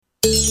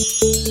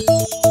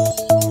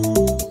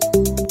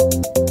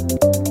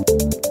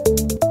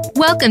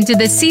Welcome to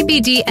the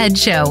CBD Ed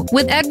Show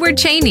with Edward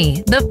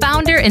Cheney, the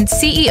founder and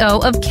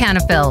CEO of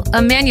Canafil,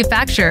 a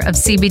manufacturer of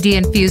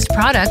CBD-infused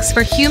products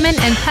for human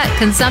and pet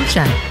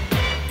consumption.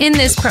 In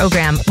this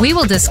program, we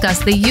will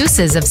discuss the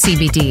uses of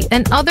CBD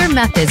and other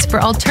methods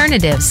for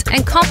alternatives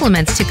and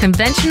complements to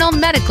conventional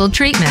medical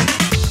treatment.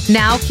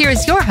 Now,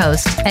 here's your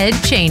host, Ed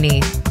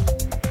Cheney.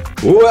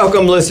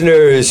 Welcome,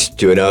 listeners,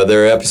 to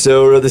another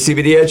episode of the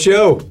CBD Ed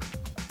Show.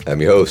 I'm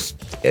your host,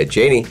 Ed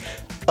Cheney,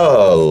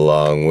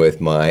 along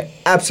with my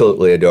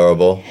absolutely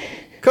adorable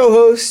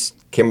co-host,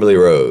 Kimberly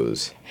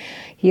Rose.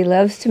 He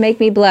loves to make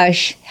me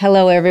blush.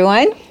 Hello,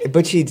 everyone.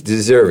 But she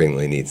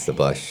deservingly needs to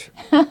blush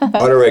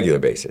on a regular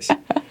basis,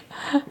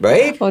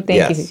 right? Well,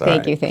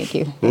 thank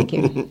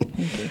you.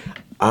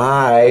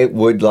 I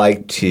would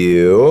like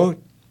to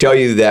tell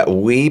you that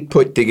we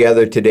put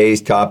together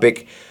today's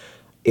topic.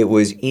 It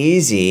was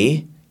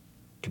easy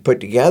to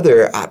put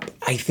together.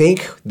 I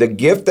think the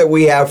gift that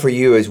we have for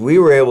you is we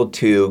were able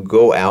to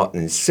go out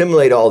and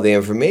assimilate all the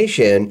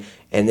information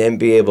and then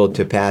be able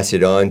to pass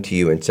it on to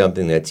you in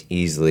something that's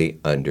easily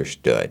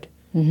understood.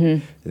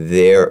 Mm-hmm.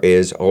 There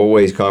is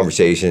always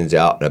conversations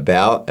out and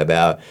about,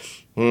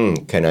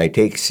 can I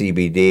take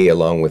CBD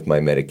along with my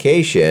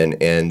medication?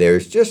 And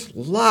there's just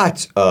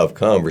lots of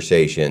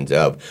conversations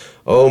of,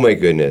 oh my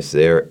goodness,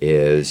 there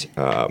is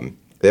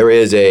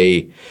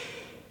a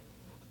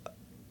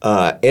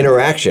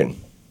interaction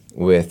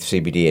with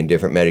CBD and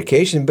different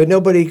medication, but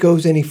nobody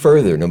goes any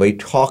further. Nobody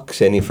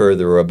talks any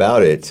further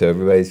about it. So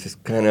everybody's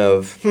just kind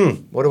of,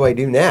 what do I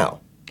do now?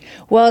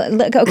 Well,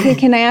 look, okay,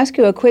 can I ask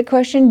you a quick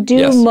question?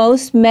 Do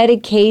most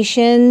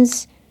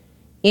medications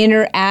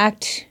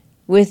interact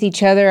with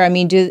each other? I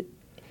mean,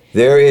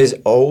 There is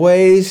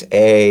always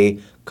a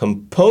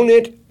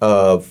component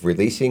of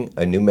releasing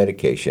a new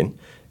medication,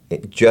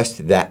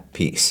 just that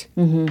piece,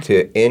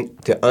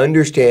 to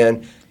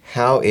understand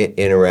how it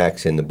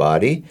interacts in the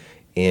body,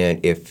 and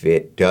if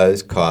it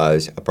does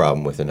cause a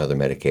problem with another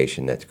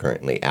medication that's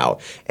currently out.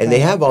 And they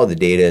have all the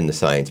data and the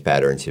science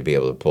patterns to be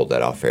able to pull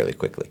that off fairly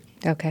quickly.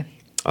 Okay.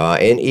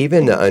 And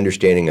even the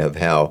understanding of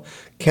how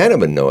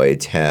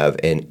cannabinoids have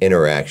an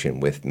interaction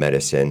with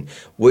medicine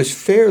was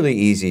fairly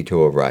easy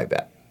to arrive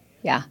at.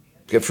 Yeah.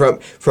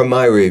 From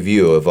my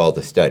review of all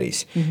the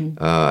studies.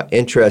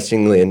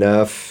 Interestingly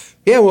enough,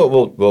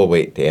 we'll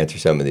wait to answer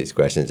some of these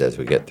questions as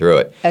we get through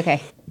it.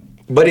 Okay.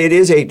 But it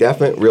is a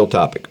definite real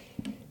topic.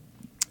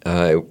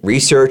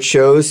 Research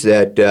shows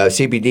that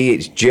CBD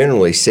is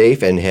generally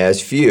safe and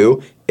has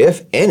few,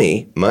 if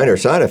any, minor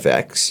side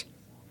effects.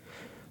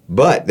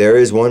 But there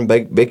is one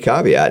big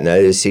caveat, and that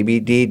is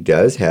CBD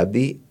does have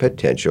the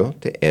potential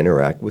to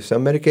interact with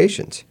some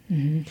medications.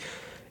 Mm-hmm.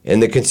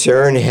 And the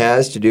concern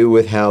has to do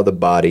with how the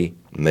body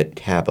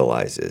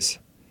metabolizes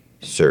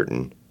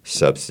certain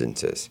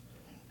substances,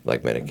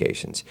 like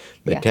medications.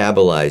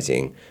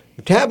 Metabolizing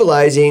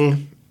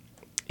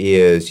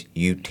is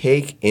you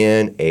take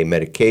in a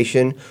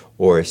medication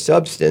or a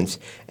substance,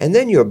 and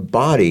then your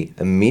body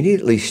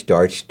immediately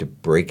starts to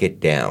break it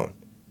down.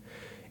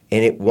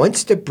 And it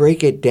wants to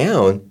break it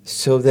down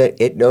so that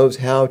it knows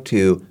how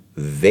to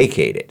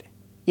vacate it.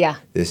 Yeah.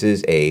 This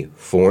is a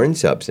foreign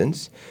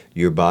substance.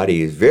 Your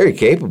body is very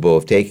capable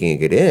of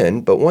taking it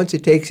in, but once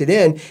it takes it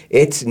in,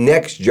 its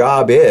next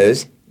job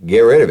is get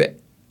rid of it.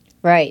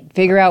 Right.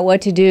 Figure out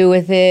what to do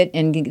with it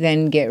and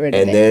then get rid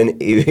of it. And then,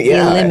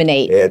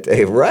 eliminate.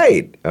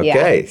 Right.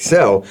 Okay.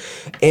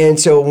 Yeah.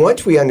 So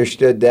once we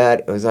understood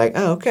that, it was like,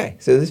 oh, okay.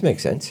 So this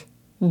makes sense.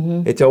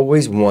 Mm-hmm. It's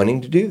always wanting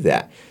to do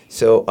that.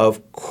 So,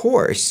 of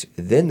course,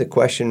 then the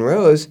question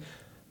rose,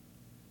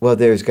 well,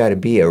 there's got to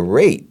be a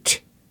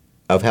rate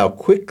of how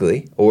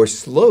quickly or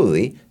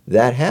slowly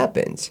that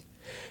happens.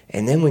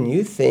 And then when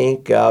you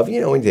think of, when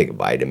you take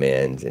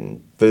vitamins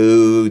and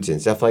foods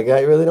and stuff like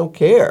that, you really don't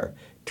care.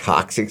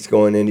 Toxics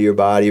going into your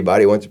body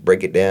wants to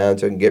break it down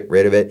so it can get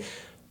rid of it.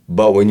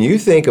 But when you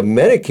think of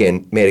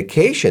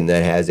medication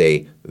that has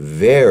a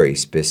very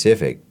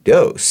specific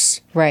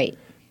dose, right,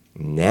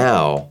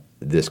 now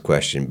this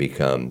question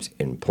becomes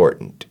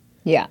important.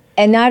 Yeah,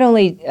 and not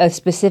only a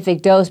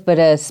specific dose, but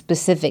a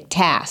specific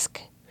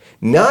task.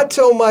 Not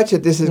so much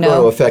that this is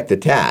going to affect the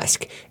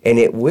task, and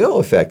it will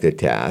affect the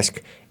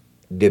task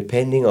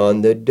depending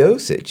on the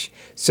dosage.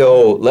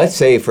 So let's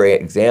say, for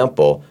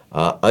example,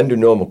 under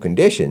normal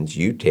conditions,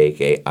 you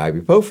take a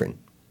ibuprofen,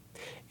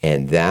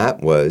 and that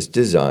was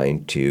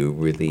designed to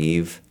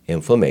relieve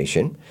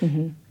inflammation.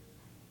 Mm-hmm.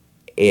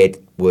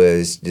 It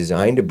was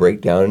designed to break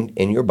down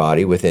in your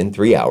body within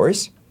 3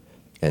 hours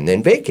and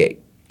then vacate.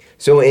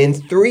 So in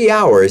 3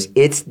 hours,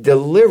 it's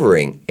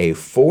delivering a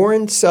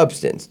foreign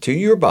substance to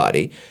your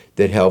body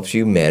that helps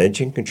you manage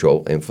and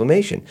control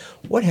inflammation.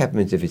 What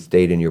happens if it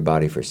stayed in your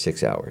body for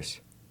 6 hours?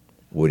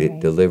 Would it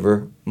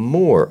deliver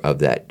more of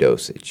that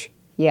dosage?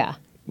 Yeah.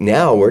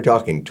 Now we're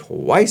talking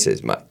twice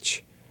as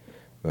much,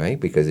 right?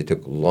 Because it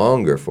took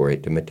longer for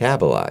it to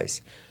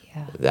metabolize.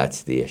 Yeah.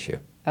 That's the issue.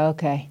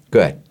 Okay.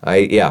 Good.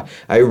 I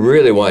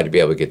really wanted to be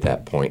able to get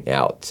that point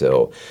out.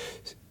 So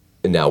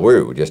Now,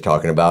 we're just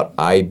talking about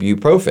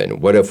ibuprofen.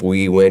 What if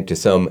we went to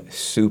some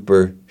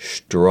super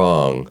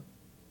strong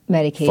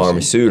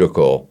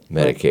pharmaceutical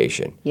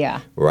medication?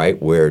 Yeah.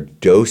 Right? Where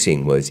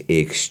dosing was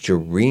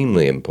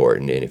extremely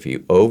important. And if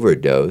you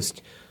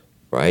overdosed,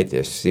 right,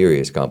 there's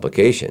serious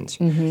complications.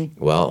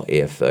 Mm-hmm. Well,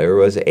 if there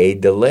was a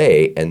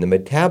delay in the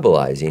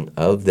metabolizing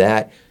of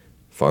that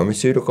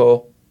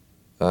pharmaceutical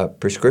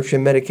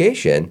prescription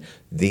medication,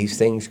 these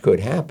things could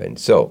happen.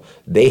 So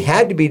they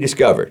had to be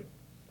discovered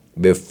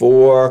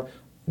before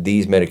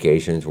these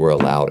medications were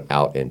allowed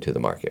out into the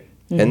market.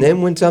 Mm-hmm. And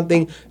then when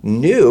something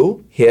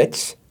new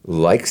hits,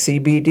 like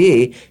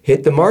CBD,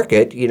 hit the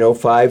market,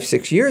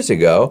 5-6 years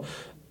ago,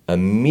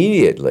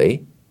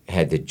 immediately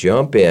had to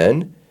jump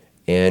in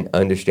and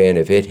understand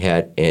if it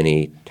had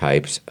any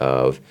types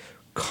of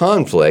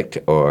conflict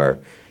or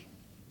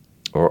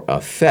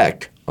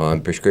effect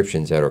on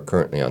prescriptions that are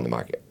currently on the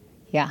market.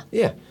 Yeah.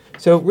 Yeah.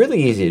 So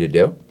really easy to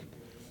do.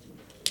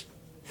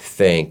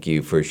 Thank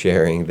you for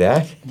sharing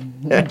that.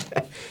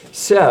 Mm-hmm.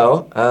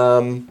 So,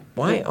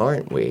 why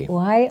aren't we?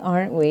 Why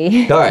aren't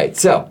we? All right.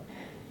 So,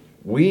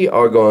 we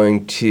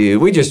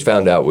just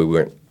found out we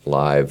weren't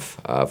live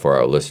for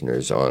our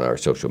listeners on our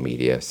social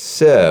media.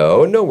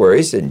 So, no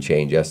worries. Didn't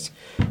change us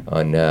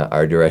on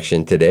our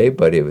direction today,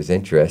 but it was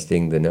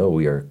interesting to know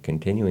we are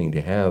continuing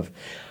to have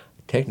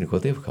technical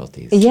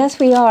difficulties. Yes,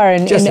 we are.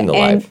 In the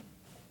live.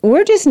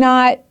 We're just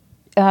not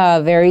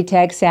very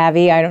tech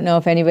savvy. I don't know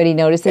if anybody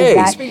notices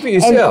that. Hey, speak for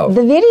yourself. And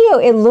the video,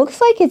 it looks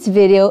like it's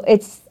video.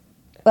 It's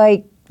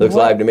like... Looks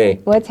live to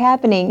me. What's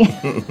happening?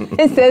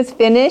 It says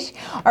finish.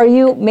 Are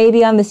you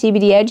maybe on the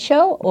CBD Ed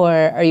show, or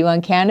are you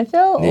on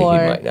Canafil?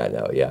 Or he might not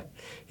know, yeah.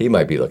 He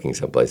might be looking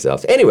someplace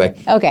else. Anyway.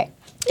 Okay.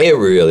 It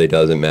really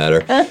doesn't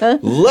matter.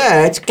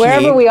 Let's keep...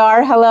 Wherever we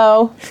are,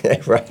 hello.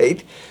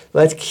 Right?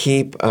 Let's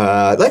keep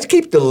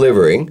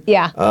delivering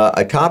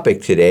a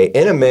topic today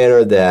in a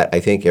manner that I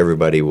think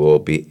everybody will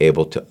be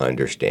able to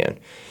understand.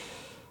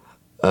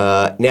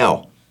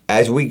 Now,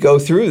 as we go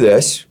through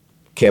this,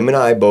 Kim and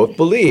I both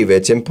believe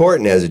it's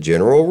important as a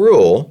general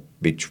rule,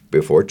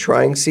 before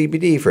trying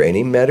CBD for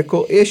any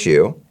medical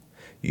issue,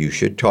 you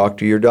should talk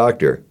to your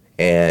doctor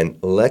and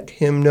let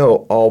him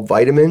know all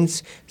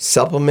vitamins,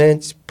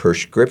 supplements,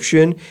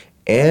 prescription,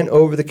 and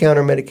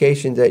over-the-counter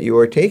medications that you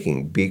are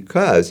taking,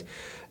 because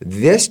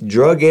this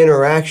drug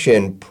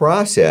interaction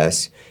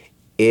process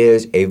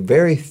is a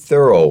very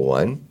thorough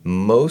one.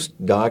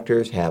 Most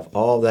doctors have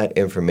all that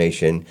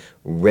information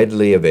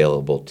readily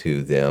available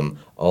to them.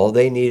 All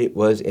they needed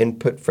was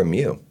input from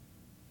you.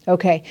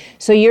 Okay,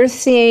 so you're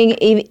seeing,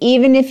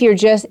 even if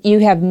you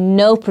have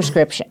no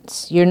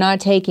prescriptions, you're not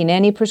taking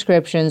any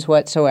prescriptions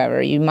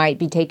whatsoever, you might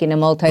be taking a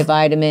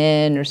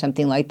multivitamin or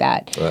something like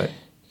that. Right.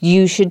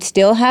 You should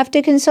still have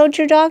to consult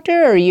your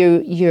doctor, or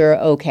you're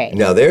okay?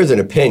 Now, there's an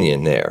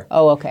opinion there.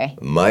 Oh, okay.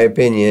 My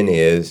opinion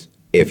is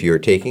if you're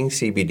taking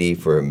CBD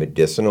for a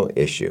medicinal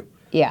issue.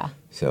 Yeah.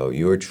 So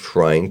you're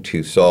trying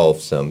to solve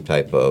some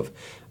type of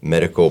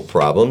medical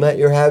problem that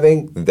you're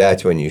having,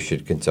 that's when you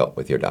should consult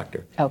with your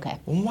doctor. Okay.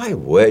 Well, why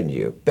wouldn't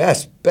you?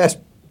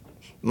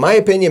 My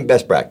opinion,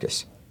 best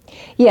practice.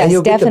 Yes, and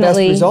you'll definitely. Get the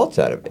best results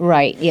out of it.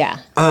 Right, yeah.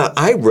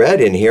 I read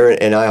in here,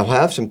 and I'll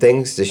have some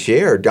things to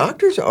share.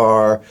 Doctors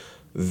are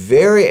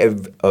very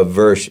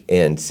averse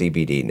in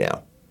CBD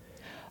now.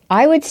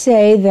 I would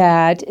say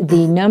that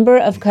the number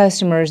of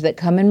customers that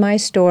come in my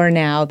store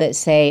now that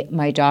say,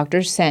 my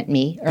doctor sent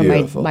me, or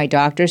my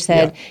doctor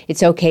said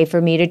it's okay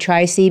for me to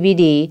try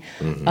CBD,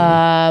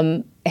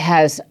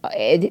 has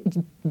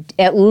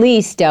at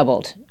least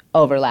doubled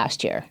over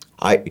last year.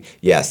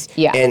 Yes.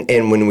 Yeah.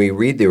 And when we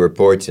read the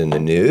reports in the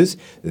news,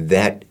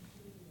 that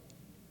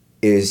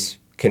is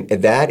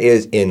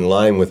in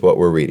line with what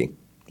we're reading.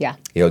 Yeah.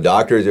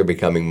 Doctors are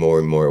becoming more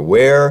and more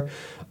aware.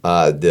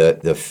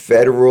 The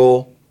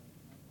federal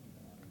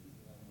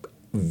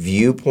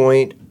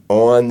viewpoint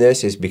on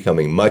this is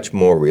becoming much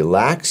more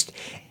relaxed,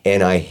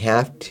 and I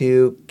have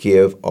to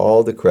give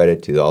all the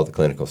credit to all the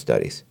clinical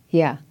studies.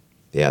 Yeah.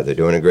 Yeah, they're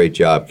doing a great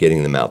job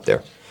getting them out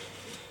there.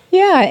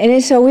 Yeah, and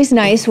it's always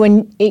nice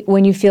when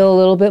you feel a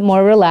little bit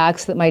more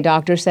relaxed that my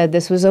doctor said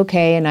this was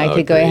okay and I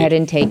could go ahead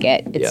and take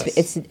it.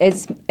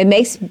 It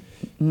makes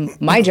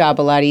my job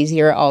a lot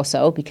easier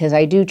also, because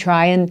I do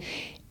try and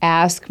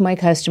ask my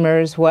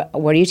customers, what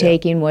are you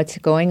taking? What's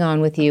going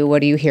on with you?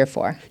 What are you here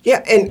for?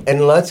 Yeah,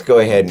 and let's go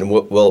ahead and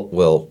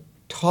we'll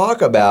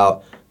talk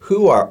about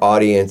who our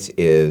audience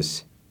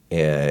is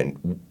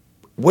and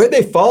where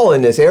they fall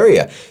in this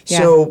area. Yeah.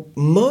 So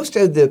most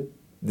of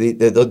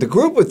the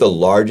group with the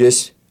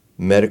largest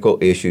medical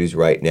issues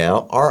right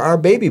now are our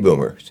baby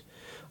boomers.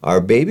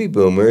 Our baby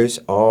boomers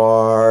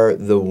are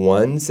the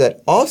ones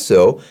that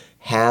also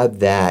have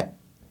that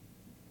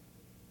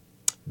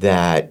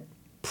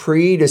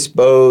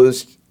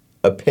predisposed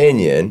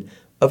opinion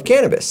of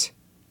cannabis.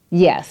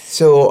 Yes.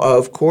 So,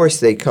 of course,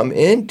 they come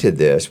into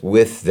this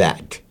with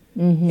that.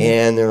 Mm-hmm.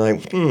 And they're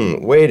like,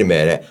 wait a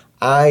minute.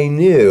 I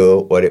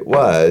knew what it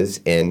was,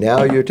 and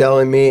now you're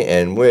telling me,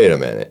 and wait a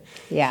minute.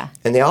 Yeah.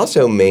 And they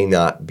also may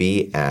not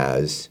be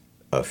as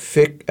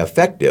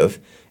effective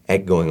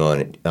at going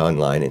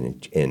online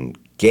and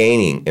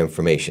gaining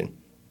information.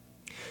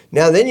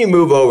 Now, then you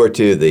move over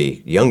to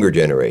the younger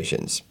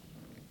generations.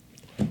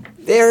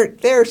 They're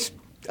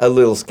a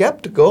little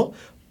skeptical,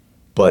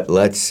 but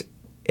let's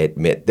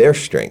admit their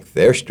strength.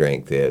 Their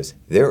strength is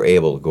they're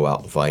able to go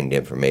out and find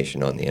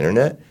information on the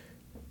internet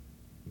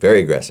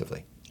very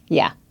aggressively.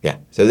 Yeah. Yeah.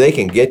 So they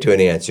can get to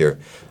an answer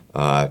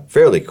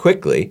fairly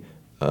quickly.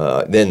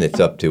 Then it's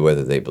up to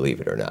whether they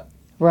believe it or not.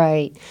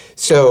 Right.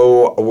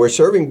 So we're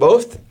serving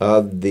both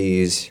of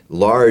these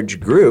large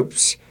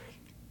groups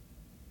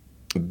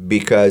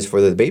because for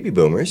the baby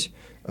boomers,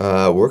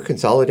 we're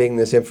consolidating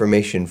this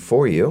information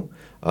for you.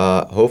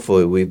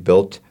 Hopefully we've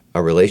built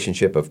a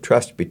relationship of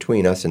trust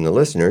between us and the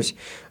listeners.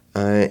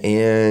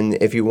 And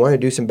if you want to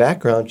do some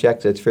background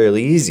checks, that's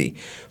fairly easy.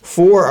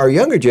 For our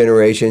younger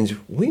generations,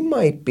 we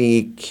might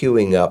be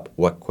queuing up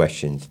what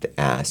questions to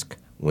ask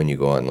when you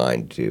go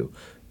online to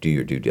do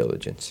your due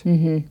diligence.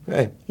 Mm-hmm.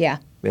 Right? Yeah.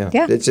 Yeah.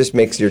 It just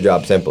makes your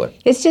job simpler.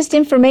 It's just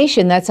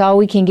information. That's all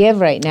we can give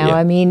right now. Yeah.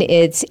 I mean,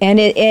 it's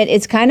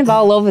kind of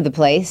all over the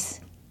place.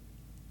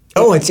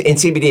 Oh, and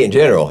CBD in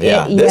general,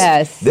 yeah.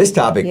 Yes. This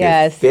topic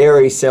is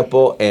very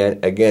simple,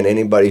 and again,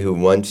 anybody who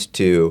wants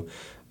to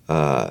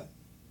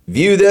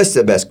view this,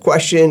 the best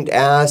question to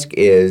ask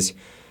is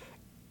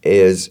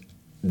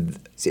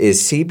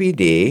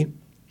CBD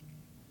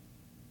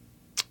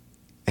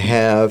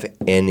have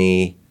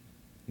any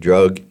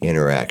drug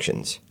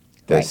interactions?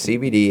 Does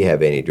CBD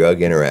have any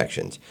drug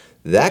interactions?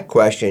 That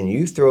question,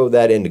 you throw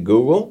that into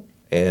Google,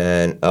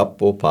 and up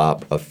will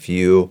pop a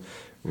few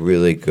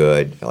really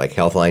good, like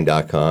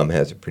Healthline.com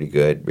has a pretty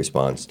good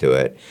response to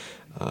it.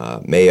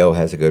 Mayo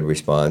has a good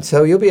response.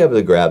 So you'll be able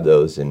to grab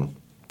those and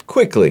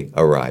quickly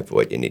arrive at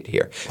what you need to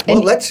hear.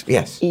 Well,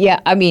 yes. Yeah,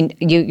 I mean,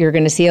 you're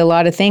going to see a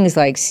lot of things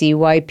like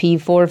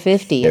CYP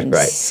 450 and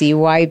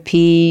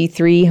CYP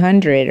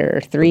 300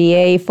 or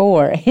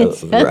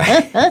 3A4.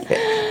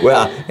 Right.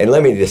 Well, and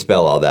let me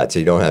dispel all that so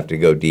you don't have to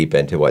go deep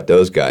into what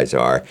those guys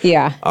are.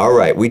 Yeah. All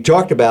right. We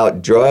talked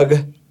about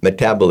drug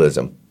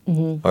metabolism.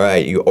 Mm-hmm. All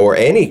right. Or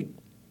any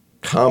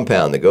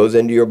compound that goes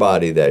into your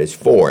body that is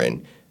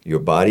foreign. Your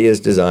body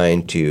is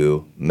designed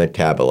to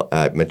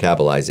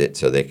metabolize it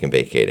so they can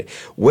vacate it.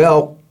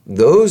 Well,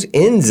 those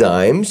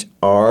enzymes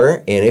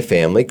are in a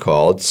family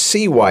called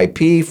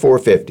CYP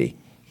 450.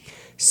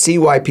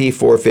 CYP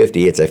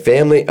 450, it's a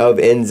family of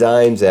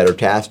enzymes that are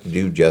tasked to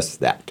do just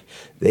that.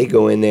 They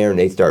go in there and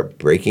they start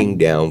breaking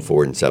down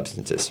foreign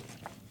substances.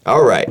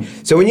 All right,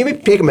 so when you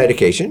take a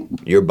medication,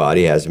 your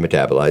body has to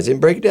metabolize it and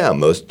break it down.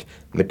 Most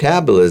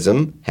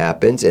metabolism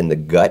happens in the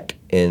gut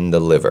and the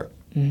liver.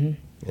 Mm-hmm.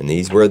 And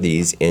these where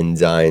these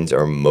enzymes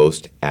are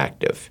most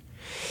active.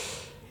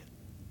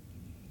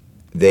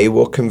 They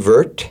will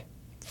convert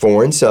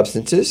foreign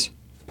substances,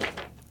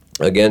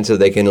 again, so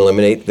they can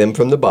eliminate them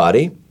from the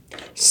body.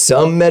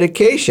 Some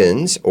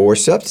medications or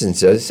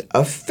substances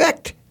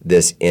affect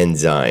this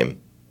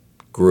enzyme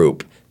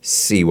group,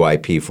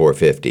 CYP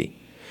 450,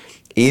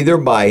 either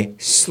by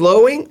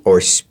slowing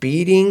or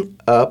speeding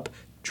up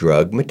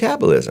drug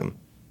metabolism.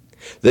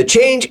 The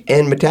change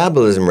in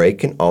metabolism rate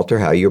can alter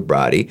how your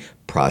body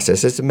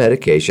processes the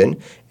medication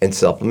and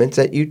supplements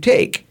that you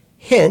take.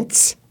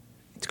 Hence,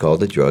 it's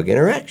called a drug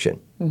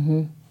interaction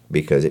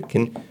because it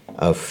can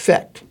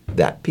affect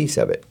that piece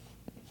of it.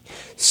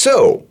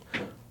 So,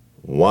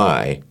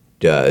 why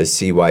does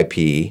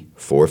CYP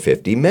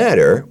 450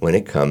 matter when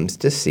it comes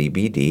to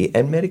CBD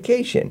and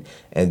medication?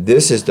 And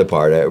this is the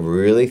part I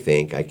really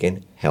think I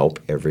can help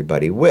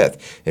everybody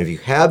with. And if you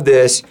have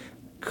this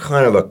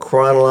kind of a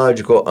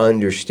chronological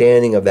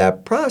understanding of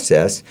that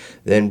process,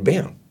 then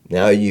bam,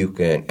 now you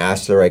can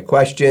ask the right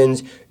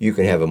questions, you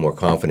can have a more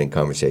confident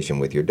conversation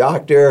with your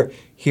doctor.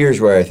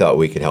 Here's where I thought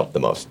we could help the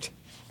most.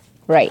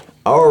 Right.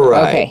 All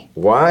right. Okay.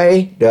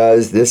 Why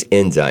does this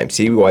enzyme,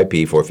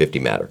 CYP 450,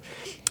 matter?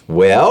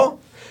 Well,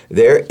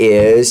 there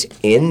is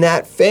in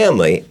that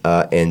family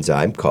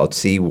enzyme called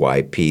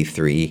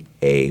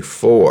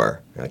CYP3A4.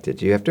 Not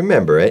that you have to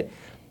remember it,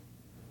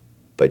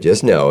 but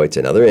just know it's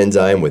another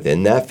enzyme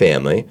within that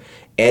family,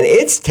 and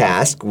it's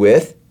tasked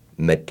with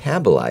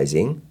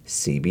metabolizing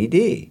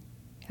CBD.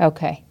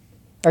 Okay.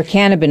 Or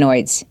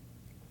cannabinoids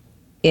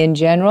in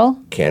general?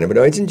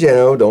 Cannabinoids in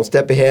general. Don't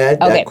step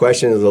ahead. Okay. That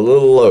question is a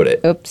little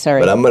loaded. Oops, sorry.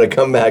 But I'm going to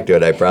come back to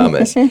it, I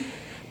promise.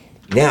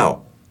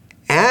 Now,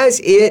 as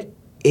it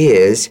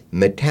is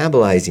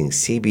metabolizing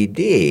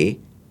CBD,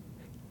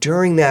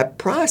 during that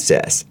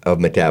process of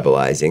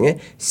metabolizing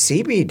it,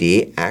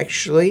 CBD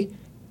actually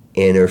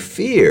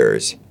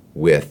interferes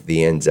with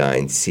the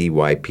enzyme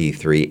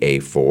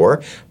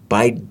CYP3A4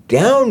 by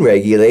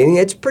downregulating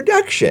its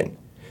production,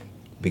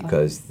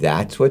 because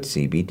that's what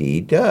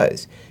CBD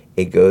does.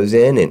 It goes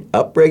in and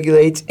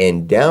upregulates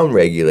and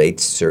downregulates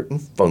certain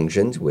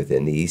functions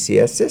within the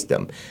ECS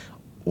system.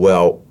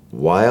 Well,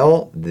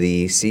 while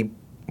the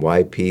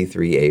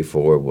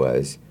CYP3A4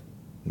 was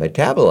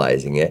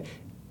metabolizing it,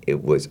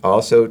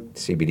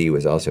 CBD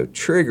was also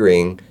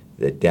triggering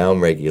the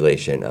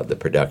downregulation of the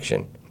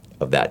production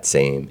of that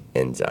same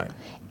enzyme.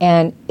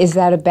 And is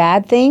that a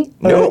bad thing?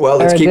 No, well,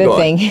 let's keep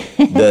going.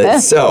 Thing?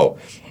 So,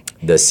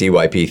 The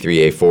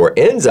CYP3A4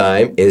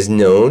 enzyme is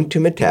known to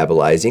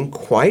metabolizing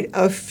quite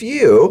a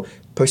few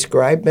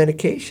prescribed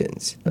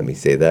medications. Let me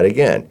say that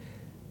again.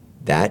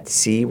 That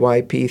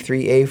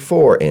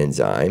CYP3A4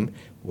 enzyme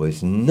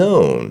was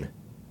known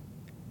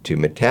to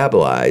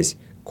metabolize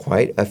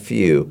quite a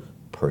few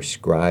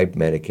prescribed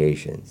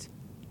medications.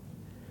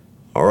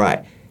 All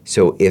right,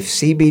 so if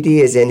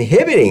CBD is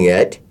inhibiting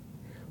it,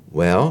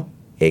 well,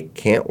 it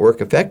can't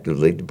work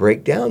effectively to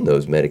break down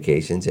those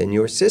medications in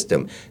your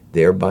system,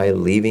 thereby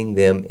leaving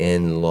them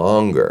in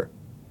longer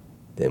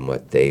than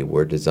what they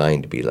were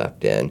designed to be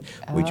left in,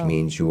 which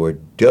means your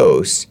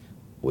dose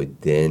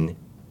would then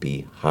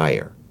be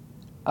higher.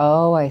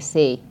 Oh, I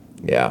see.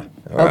 Yeah.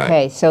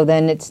 Okay, so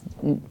then it's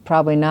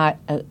probably not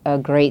a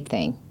great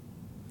thing.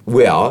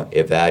 Well,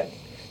 if that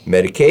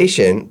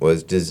medication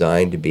was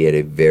designed to be at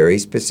a very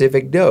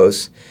specific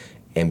dose,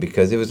 and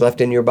because it was left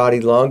in your body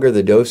longer,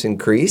 the dose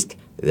increased,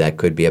 that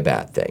could be a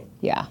bad thing.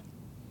 Yeah.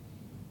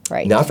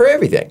 Right. Not for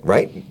everything,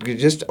 right? You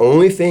just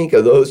only think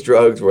of those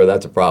drugs where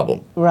that's a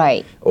problem.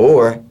 Right.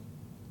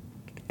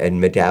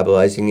 And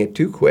metabolizing it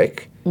too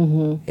quick,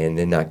 and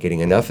then not getting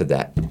enough of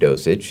that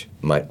dosage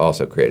might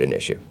also create an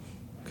issue,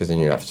 because then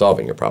you're not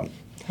solving your problem.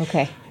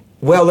 Okay.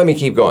 Well, let me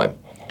keep going.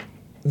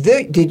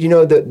 Did you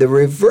know that the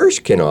reverse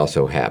can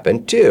also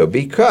happen too?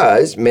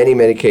 Because many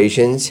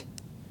medications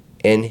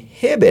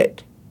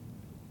inhibit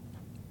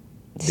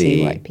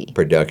the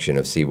production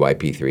of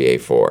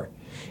CYP3A4.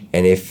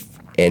 And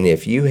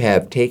if you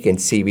have taken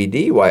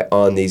CBD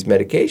on these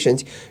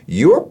medications,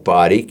 your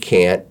body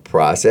can't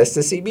process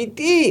the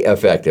CBD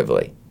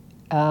effectively.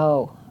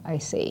 Oh, I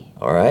see.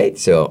 All right.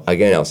 So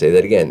again, I'll say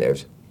that again.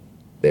 There's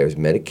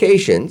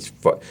medications,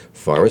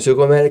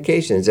 pharmaceutical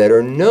medications that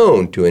are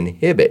known to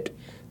inhibit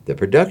the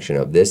production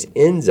of this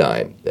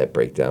enzyme that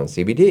breaks down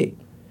CBD.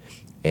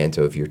 And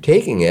so if you're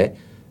taking it,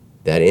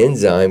 that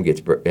enzyme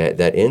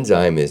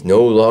is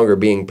no longer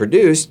being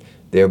produced,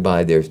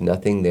 thereby there's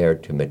nothing there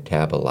to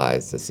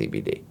metabolize the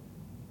CBD.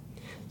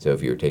 So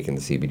if you're taking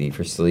the CBD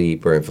for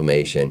sleep or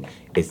inflammation,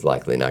 it's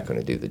likely not going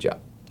to do the job.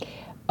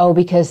 Oh,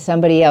 because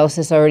somebody else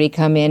has already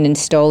come in and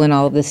stolen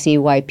all of the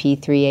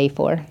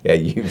CYP3A4. Yeah,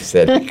 you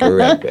said it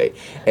correctly.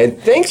 And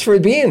thanks for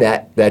being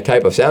that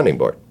type of sounding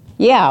board.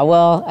 Yeah,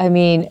 well, I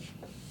mean,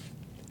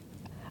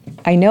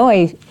 I know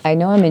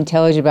I'm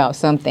intelligent about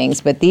some things,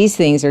 but these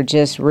things are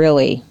just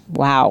really,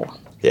 wow.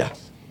 Yeah.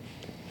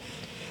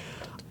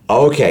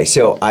 Okay,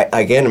 so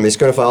I'm just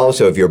going to follow.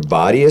 So if your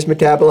body is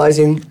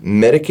metabolizing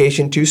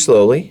medication too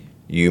slowly,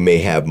 you may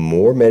have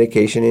more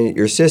medication in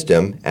your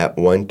system at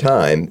one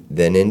time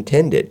than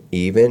intended,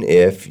 even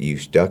if you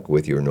stuck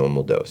with your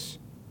normal dose.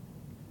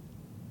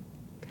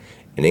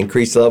 An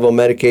increased level of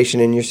medication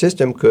in your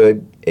system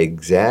could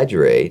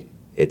exaggerate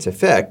its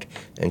effect,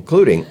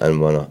 including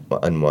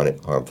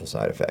unwanted harmful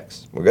side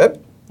effects. We're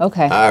good?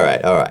 Okay. All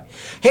right.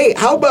 Hey,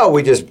 how about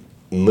we just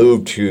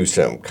move to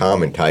some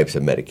common types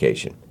of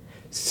medication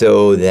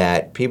so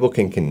that people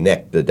can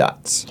connect the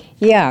dots?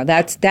 Yeah,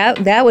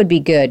 that would be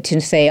good to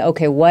say,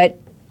 okay, what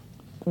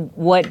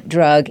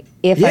drug,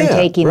 if I'm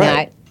taking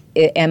that,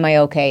 am I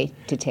okay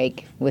to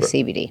take with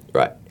CBD?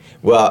 Right.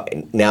 Well,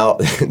 now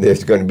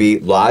there's going to be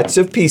lots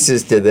of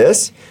pieces to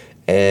this,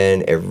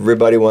 and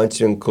everybody wants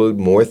to include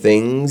more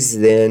things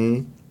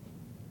than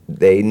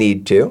they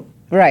need to.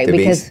 Right,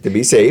 to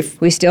be safe.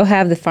 We still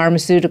have the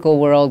pharmaceutical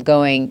world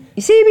going,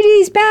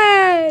 CBD's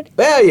bad.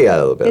 Well, you got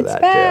a little bit of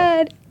that,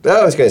 bad. Too.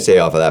 I was going to say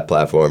off of that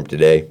platform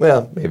today.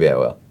 Well, maybe I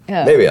will.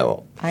 Oh, maybe I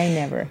won't. I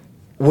never.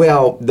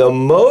 Well, the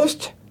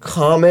most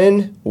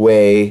common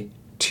way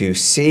to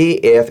see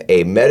if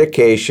a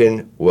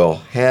medication will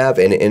have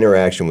an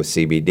interaction with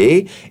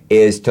CBD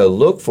is to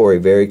look for a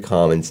very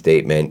common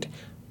statement,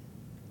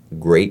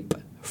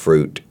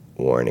 grapefruit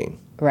warning.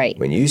 Right.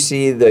 When you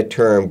see the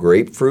term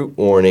grapefruit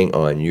warning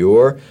on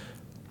your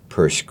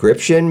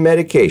prescription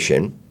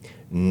medication,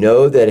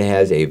 know that it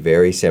has a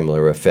very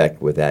similar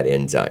effect with that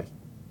enzyme.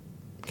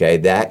 Okay,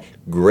 that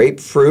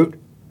grapefruit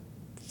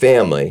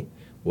family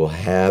will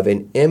have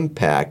an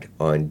impact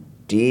on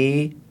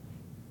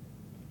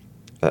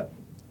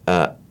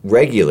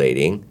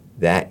regulating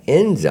that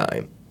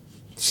enzyme,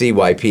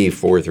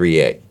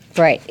 CYP438.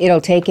 Right.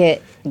 It'll take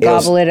it,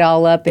 gobble it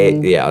all up.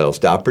 It'll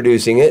stop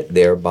producing it.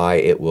 Thereby,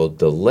 it will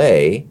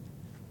delay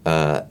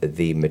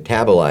the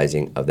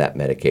metabolizing of that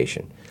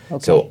medication.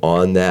 Okay. So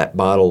on that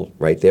bottle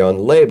right there on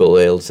the label,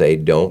 it'll say,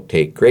 don't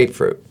take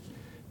grapefruit,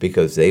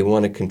 because they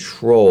want to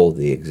control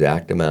the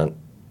exact amount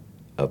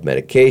of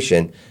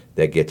medication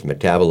that gets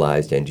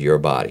metabolized into your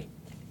body.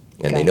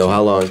 And they know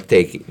how long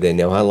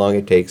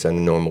it takes under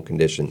normal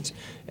conditions,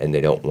 and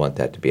they don't want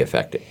that to be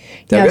affected.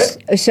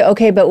 So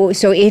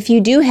if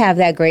you do have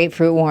that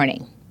grapefruit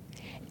warning,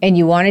 and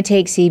you want to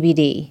take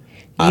CBD,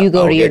 you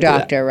go to your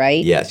doctor,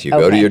 right? Yes, you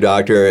go to your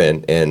doctor,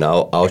 and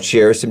I'll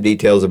share some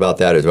details about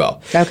that as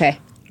well. Okay.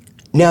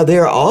 Now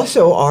there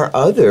also are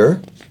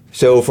other.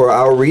 So for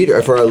our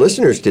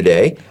listeners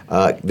today,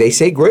 they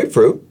say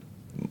grapefruit,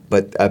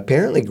 but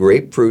apparently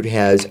grapefruit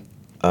has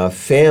a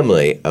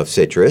family of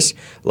citrus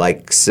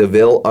like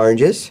Seville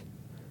oranges,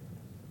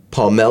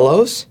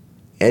 pomelos,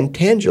 and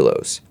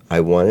tangelos. I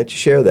wanted to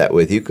share that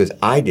with you because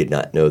I did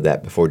not know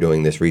that before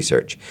doing this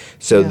research.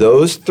 So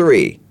those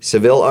three,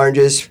 Seville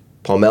oranges,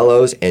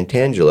 pomelos, and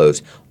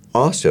tangelos,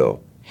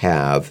 also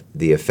have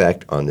the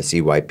effect on the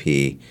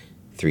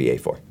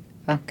CYP3A4.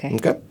 Okay.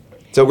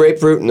 So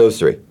grapefruit and those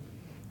three.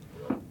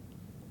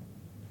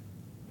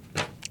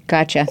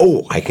 Gotcha.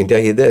 Oh, I can tell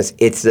you this.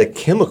 It's the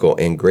chemical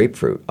in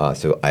grapefruit.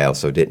 So I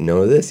also didn't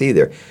know this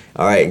either.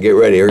 All right, get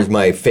ready. Here's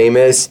my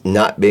famous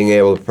not being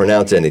able to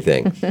pronounce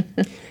anything.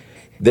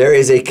 There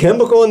is a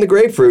chemical in the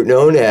grapefruit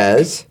known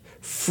as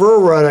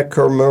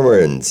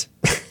furanocoumarins.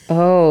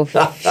 Oh,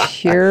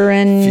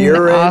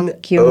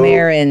 furanocoumarins.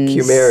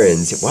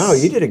 Coumarins. Wow,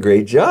 you did a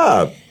great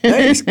job.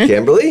 Nice,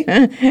 Kimberly.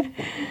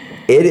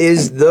 It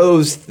is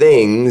those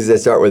things that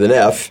start with an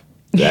F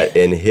that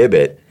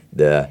inhibit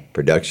the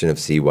production of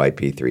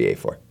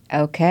CYP3A4.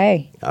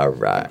 Okay. All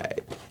right.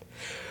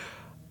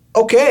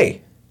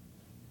 Okay.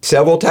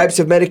 Several types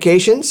of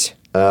medications,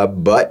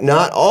 but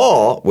not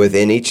all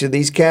within each of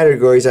these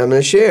categories I'm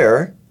going to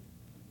share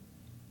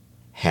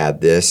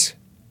have this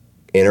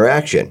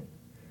interaction.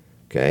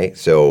 Okay,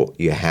 so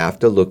you have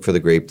to look for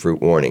the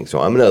grapefruit warning. So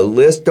I'm going to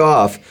list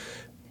off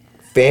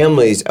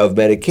families of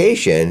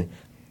medication,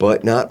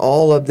 but not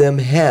all of them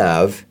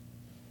have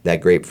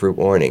that grapefruit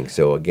warning.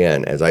 So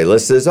again, as I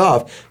list this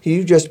off,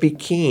 you just be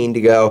keen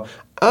to go,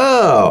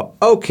 oh,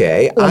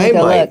 okay, I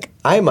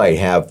might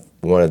have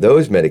one of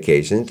those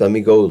medications. Let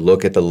me go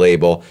look at the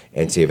label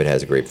and see if it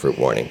has a grapefruit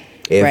warning.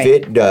 If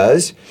it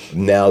does,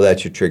 now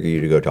that should trigger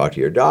you to go talk to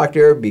your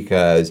doctor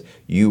because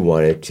you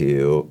wanted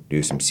to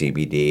do some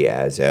CBD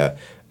as a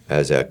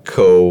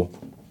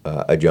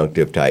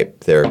adjunctive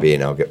type therapy,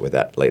 and I'll get with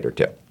that later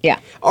too. Yeah.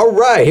 All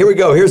right, here we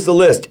go. Here's the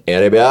list.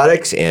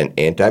 Antibiotics and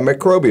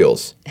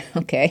antimicrobials.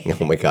 Okay.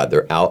 Oh my God,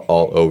 they're out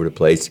all over the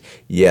place.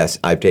 Yes,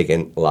 I've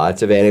taken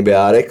lots of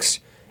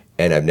antibiotics,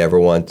 and I've never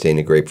once seen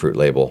a grapefruit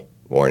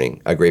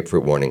warning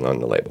on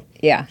the label.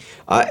 Yeah.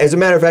 As a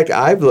matter of fact,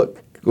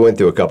 went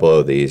through a couple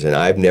of these, and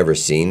I've never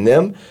seen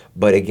them.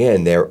 But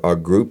again, there are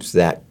groups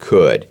that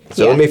could.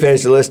 So let me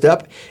finish the list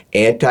up.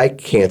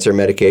 Anti-cancer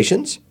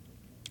medications,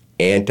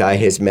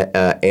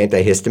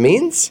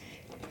 antihistamines,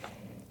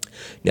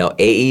 now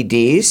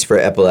AEDs for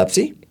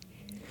epilepsy,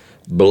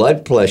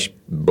 blood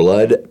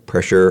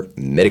pressure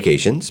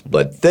medications,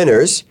 blood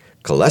thinners,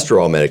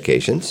 cholesterol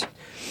medications,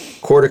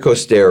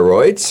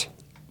 corticosteroids,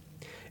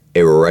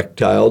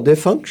 erectile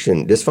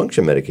dysfunction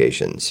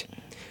medications,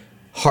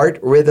 heart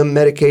rhythm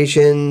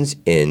medications,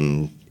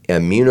 and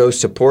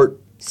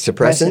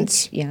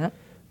immunosuppressants,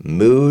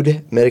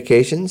 mood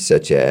medications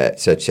such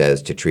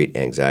as to treat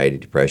anxiety,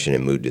 depression,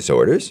 and mood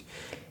disorders,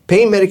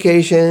 pain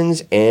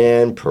medications,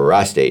 and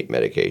prostate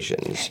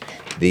medications.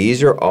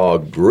 These are all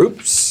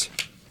groups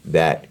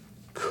that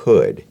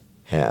could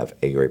have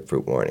a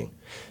grapefruit warning.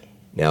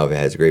 Now, if it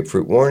has a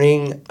grapefruit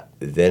warning,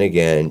 then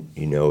again,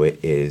 you know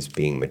it is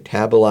being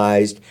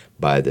metabolized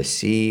by the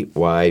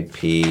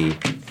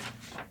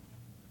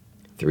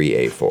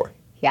CYP3A4.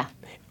 Yeah.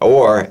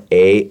 Or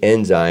a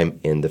enzyme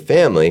in the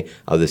family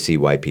of the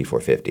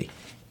CYP450.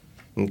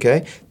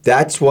 Okay?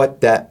 That's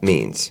what that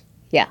means.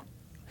 Yeah.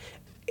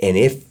 And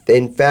if,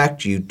 in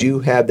fact, you do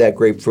have that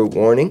grapefruit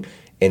warning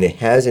and it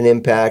has an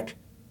impact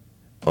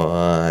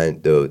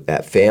on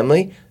that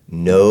family,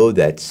 know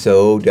that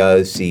so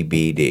does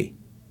CBD.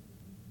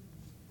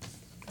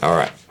 All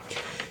right.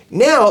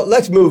 Now,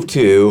 let's move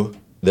to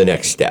the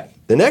next step.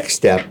 The next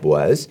step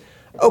was,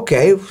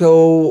 okay,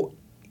 so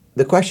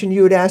the question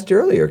you had asked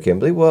earlier,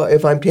 Kimberly, well,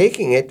 if I'm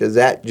taking it, does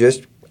that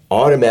just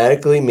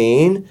automatically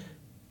mean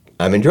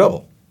I'm in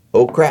trouble?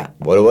 Oh, crap,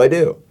 what do I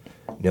do?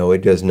 No,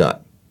 it does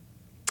not.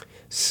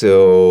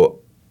 So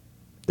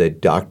the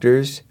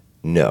doctors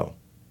know.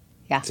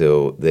 Yeah.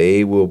 So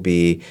they will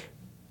be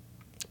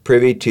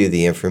privy to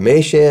the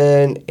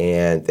information,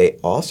 and they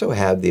also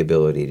have the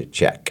ability to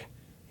check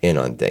in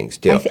on things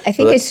too. I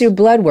think it's through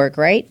blood work,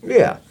 right?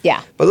 Yeah.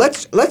 Yeah. But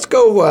let's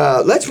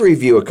go. Let's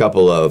review a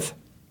couple of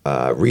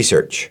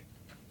research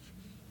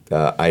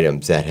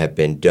items that have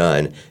been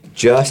done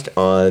just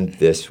on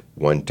this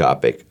one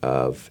topic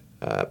of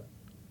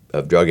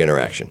drug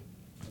interaction.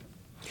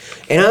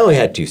 And I only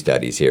had 2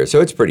 studies here,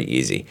 so it's pretty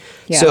easy.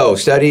 Yeah. So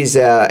studies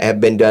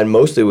have been done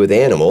mostly with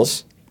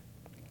animals,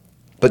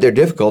 but they're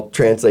difficult to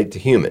translate to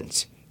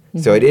humans. Mm-hmm.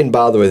 So I didn't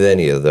bother with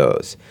any of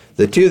those.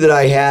 The 2 that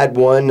I had,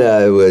 one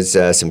was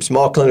some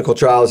small clinical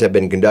trials have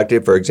been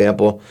conducted, for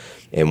example,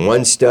 in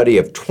one study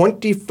of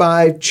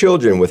 25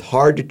 children with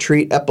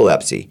hard-to-treat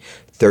epilepsy.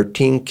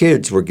 13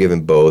 kids were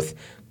given both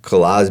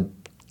clobazam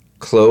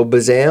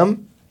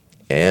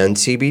and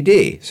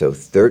CBD. So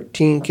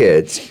 13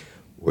 kids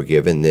were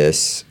given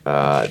this.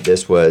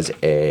 This was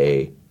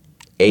a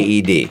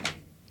AED.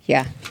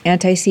 Yeah,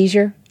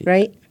 anti-seizure,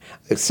 right?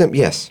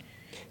 Yes.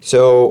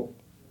 So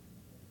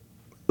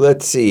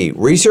let's see.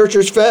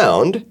 Researchers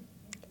found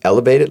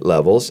elevated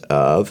levels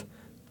of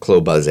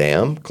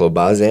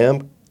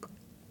clobazam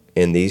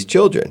in these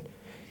children.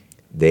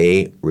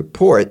 They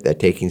report that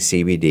taking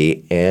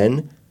CBD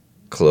and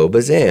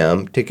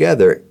clobazam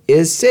together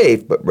is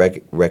safe, but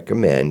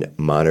recommend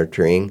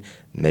monitoring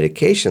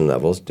medication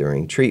levels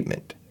during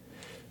treatment.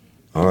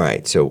 All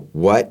right, so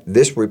what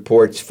this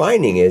report's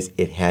finding is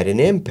it had an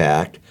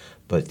impact,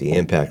 but the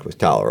impact was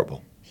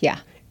tolerable. Yeah.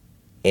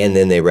 And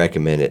then they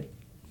recommended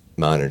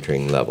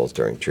monitoring levels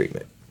during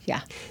treatment.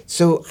 Yeah.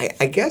 So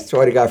I guess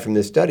what I got from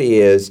this study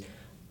is,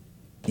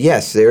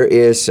 yes, there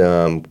is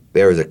a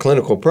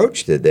clinical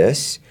approach to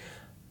this,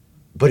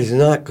 but it's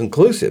not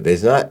conclusive.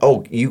 It's not,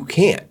 oh, you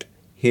can't.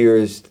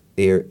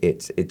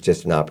 It's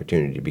just an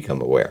opportunity to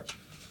become aware.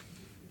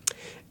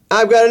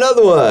 I've got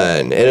another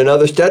one. In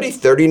another study,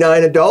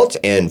 39 adults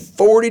and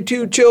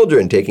 42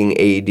 children taking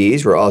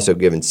AEDs were also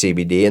given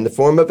CBD in the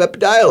form of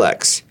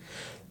Epidiolex.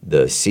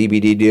 The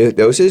CBD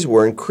doses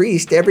were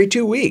increased every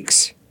 2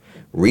 weeks.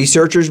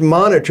 Researchers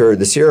monitored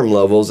the serum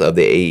levels of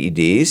the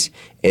AEDs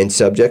in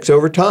subjects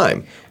over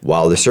time.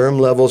 While the serum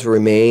levels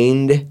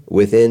remained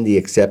within the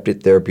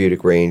accepted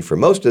therapeutic range for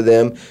most of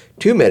them,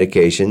 2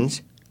 medications,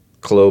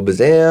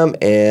 clobazam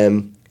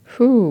and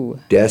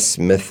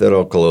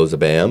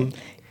desmethylclozapam,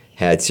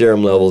 had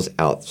serum levels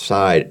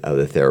outside of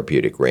the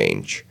therapeutic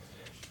range.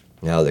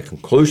 Now, the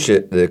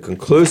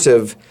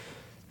conclusive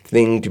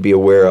thing to be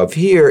aware of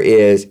here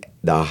is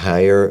the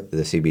higher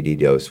the CBD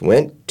dose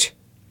went,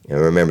 and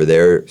remember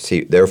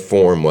their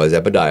form was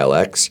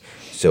Epidiolex,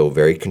 so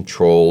very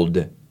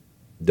controlled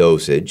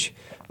dosage.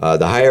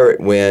 The higher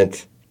it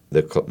went,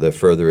 the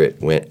further it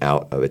went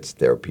out of its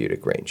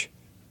therapeutic range.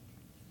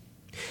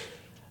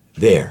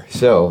 There.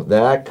 So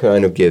that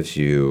kind of gives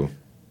you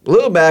a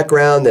little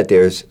background that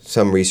there's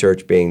some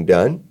research being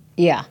done.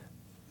 Yeah.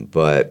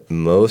 But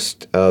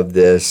most of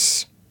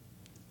the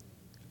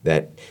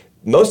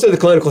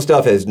clinical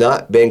stuff has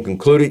not been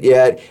concluded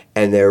yet,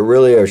 and they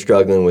really are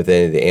struggling with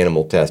any of the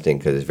animal testing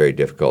because it's very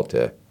difficult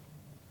to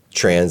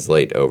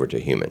translate over to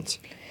humans.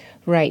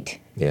 Right.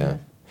 Yeah.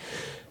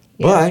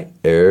 But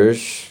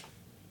there's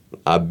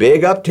a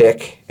big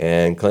uptick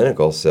in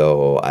clinical,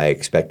 so I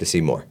expect to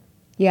see more.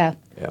 Yeah.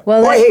 Yeah.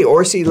 Well,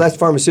 or see less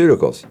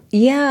pharmaceuticals.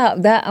 Yeah,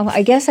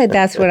 I guess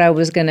that's what I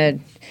was going to...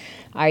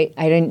 I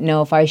didn't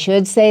know if I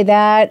should say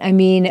that. I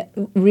mean,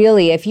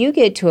 really, if you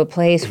get to a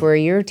place where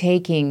you're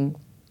taking,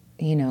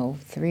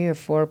 3 or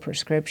 4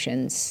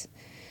 prescriptions...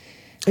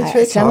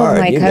 It's some hard.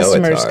 of my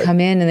customers come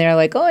in and they're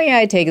like, oh, yeah,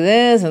 I take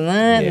this and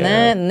that and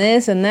that and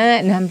this and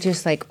that. And I'm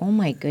just like, oh,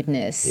 my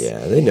goodness.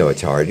 Yeah, they know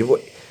it's hard. And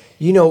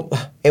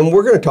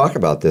we're going to talk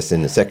about this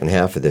in the second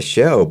half of the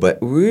show, but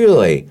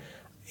really...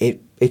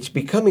 It's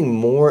becoming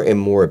more and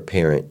more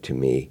apparent to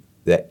me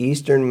that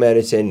Eastern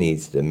medicine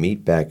needs to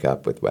meet back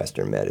up with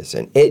Western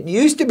medicine. It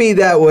used to be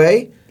that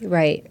way.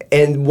 Right.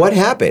 And what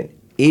happened?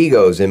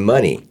 Egos and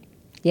money.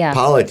 Yeah.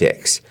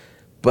 Politics.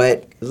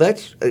 But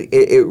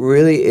it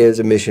really is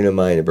a mission of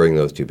mine to bring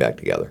those two back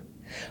together.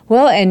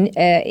 Well, and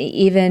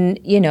even,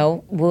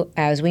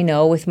 as we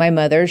know with my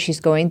mother, she's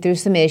going through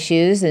some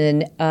issues,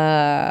 and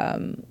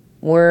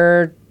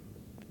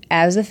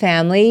as a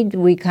family,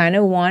 we kind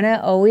of want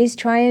to always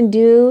try and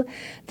do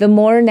the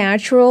more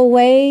natural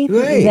way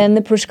than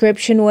the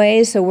prescription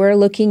way. So we're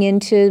looking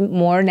into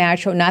more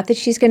natural. Not that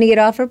she's going to get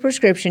off her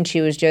prescription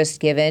she was just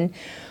given,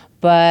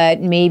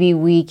 but maybe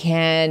we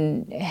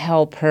can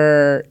help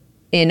her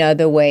in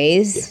other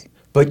ways. Yeah.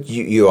 But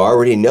you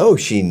already know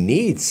she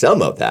needs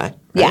some of that,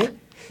 right? Yeah,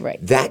 right.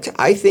 That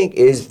I think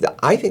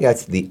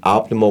that's the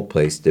optimal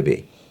place to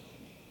be,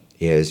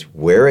 is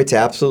where it's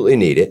absolutely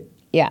needed.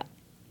 Yeah.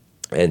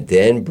 And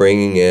then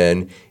bringing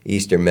in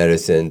Eastern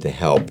medicine to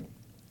help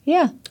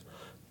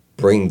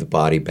bring the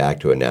body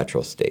back to a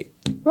natural state.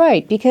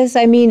 Right, because,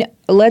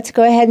 let's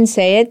go ahead and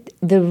say it.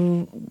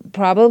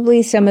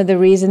 Probably some of the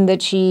reason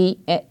that she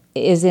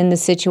is in the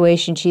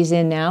situation she's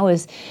in now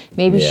is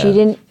maybe she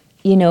didn't,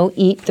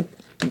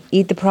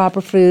 eat the proper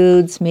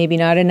foods, maybe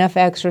not enough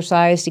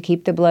exercise to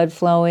keep the blood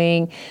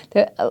flowing.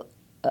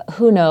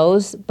 Who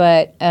knows?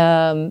 But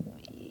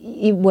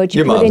what you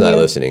Your mom's not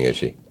listening, is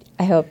she?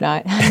 I hope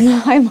not.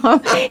 My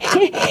mom,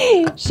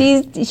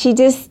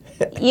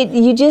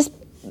 you just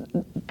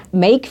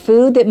make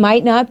food that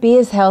might not be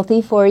as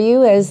healthy for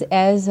you as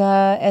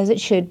it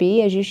should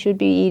be, as you should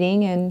be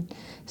eating, and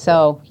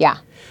so yeah.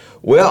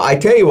 Well, I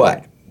tell you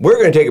what, we're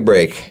going to take a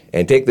break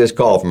and take this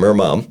call from her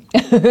mom.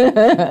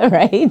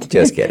 Right?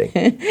 Just kidding.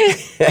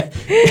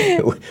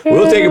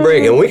 We'll take a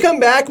break, and when we come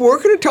back, we're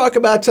going to talk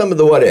about some of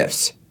the what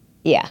ifs.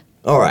 Yeah.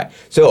 All right.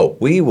 So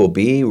we will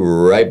be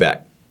right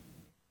back.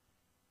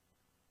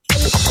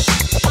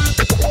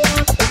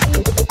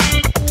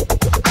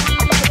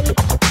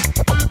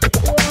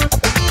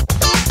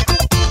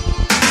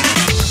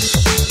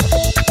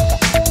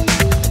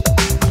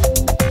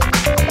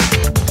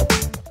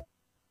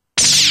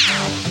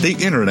 The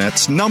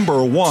Internet's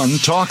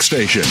 #1 talk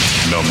station.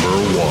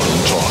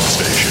 #1 talk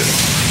station.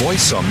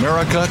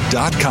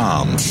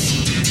 VoiceAmerica.com.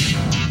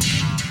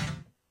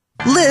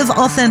 Live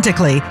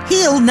authentically.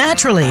 Heal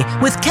naturally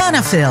with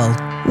Canafil.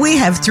 We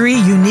have 3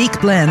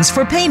 unique blends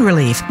for pain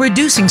relief,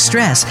 reducing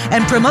stress,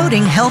 and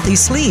promoting healthy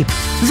sleep.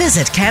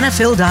 Visit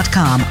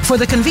Canafil.com for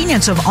the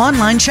convenience of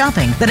online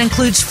shopping that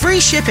includes free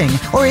shipping,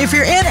 or if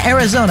you're in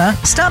Arizona,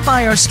 stop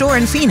by our store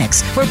in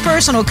Phoenix for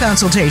personal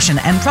consultation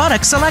and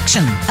product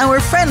selection. Our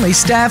friendly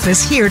staff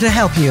is here to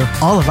help you.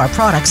 All of our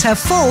products have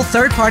full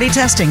third-party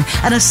testing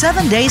and a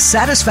 7-day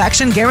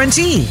satisfaction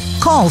guarantee.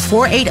 Call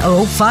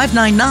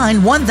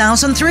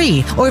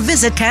 480-599-1003 or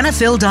visit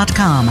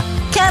Canafil.com.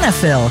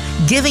 Canafil,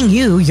 giving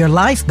you your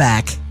life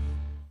back.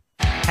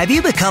 Have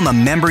you become a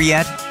member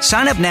yet?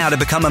 Sign up now to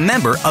become a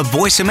member of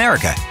Voice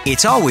America.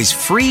 It's always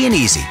free and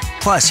easy.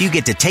 Plus, you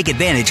get to take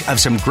advantage of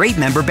some great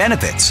member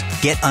benefits.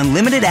 Get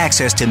unlimited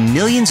access to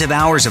millions of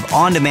hours of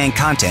on-demand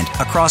content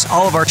across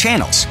all of our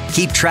channels.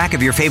 Keep track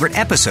of your favorite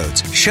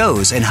episodes,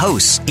 shows, and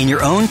hosts in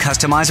your own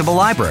customizable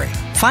library.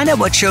 Find out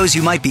what shows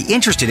you might be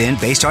interested in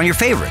based on your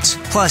favorites.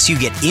 Plus, you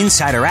get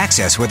insider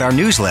access with our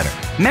newsletter.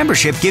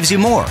 Membership gives you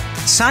more.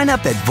 Sign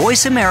up at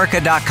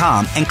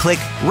voiceamerica.com and click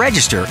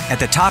Register at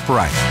the top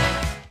right.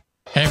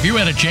 Have you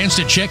had a chance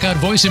to check out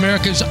Voice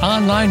America's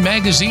online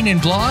magazine and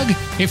blog?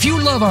 If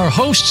you love our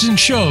hosts and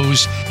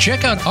shows,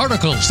 check out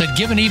articles that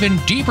give an even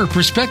deeper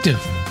perspective,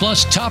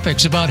 plus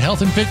topics about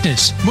health and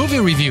fitness, movie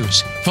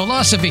reviews,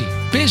 philosophy,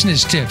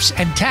 business tips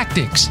and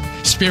tactics,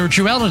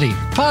 spirituality,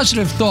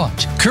 positive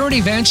thought, current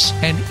events,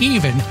 and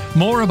even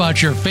more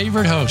about your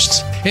favorite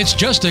hosts. It's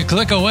just a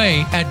click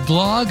away at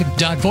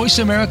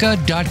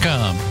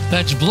blog.voiceamerica.com.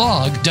 That's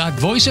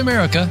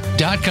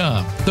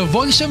blog.voiceamerica.com. The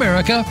Voice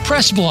America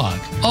Press Blog.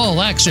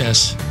 All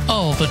access,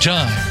 all the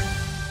time.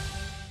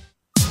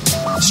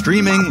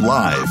 Streaming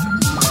live.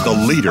 The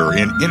leader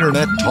in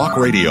Internet talk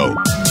radio.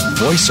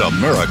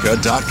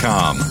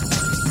 VoiceAmerica.com.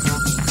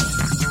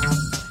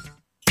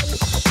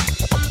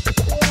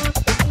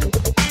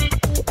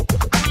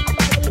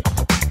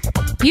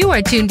 You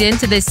are tuned in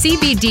to the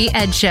CBD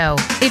Ed Show.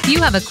 If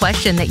you have a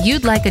question that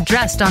you'd like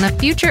addressed on a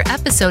future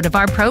episode of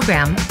our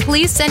program,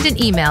 please send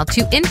an email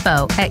to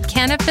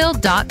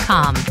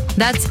info@canafil.com.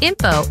 That's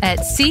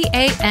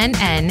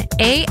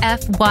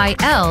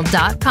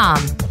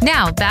info@canafyl.com.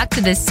 Now back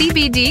to the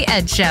CBD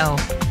Ed Show.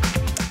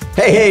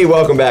 Hey,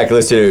 welcome back,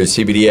 listeners.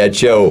 CBD Ed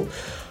Show.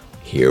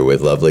 Here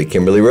with lovely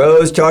Kimberly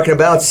Rose talking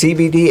about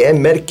CBD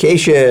and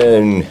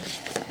medication.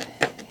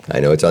 I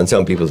know it's on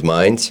some people's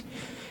minds.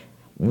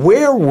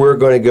 Where we're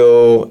going to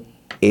go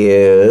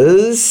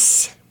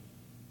is,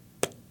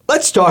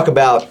 let's talk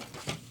about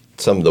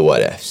some of the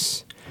what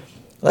ifs.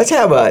 Let's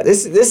have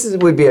this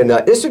would be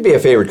a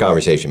favorite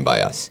conversation by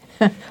us.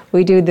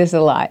 We do this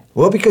a lot.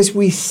 Well, because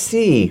we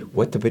see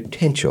what the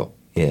potential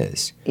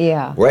is.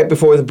 Yeah. Right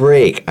before the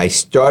break, I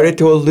started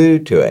to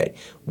allude to it,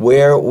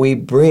 where we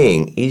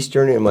bring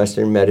Eastern and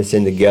Western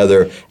medicine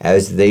together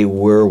as they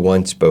were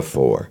once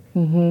before.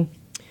 Mm-hmm.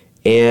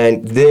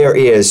 And there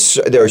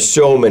are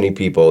so many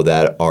people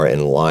that are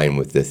in line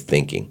with this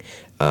thinking.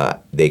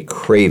 They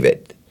crave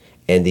it.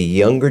 And the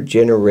younger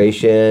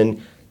generation,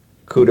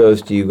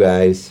 kudos to you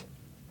guys,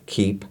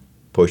 keep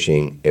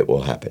pushing. It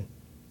will happen.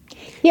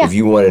 Yeah. If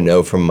you want to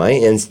know from my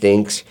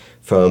instincts,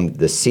 from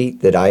the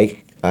seat that I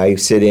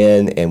sit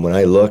in, and when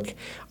I look,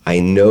 I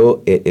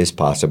know it is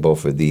possible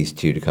for these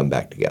two to come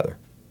back together.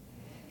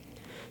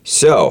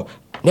 So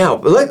now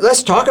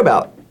let's talk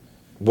about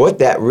what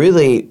that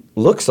really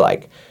looks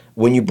like.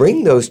 When you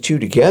bring those two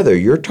together,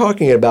 you're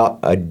talking about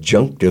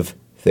adjunctive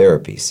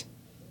therapies.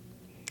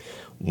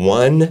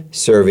 One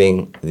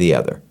serving the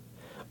other.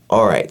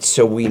 All right,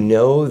 so we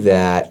know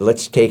that,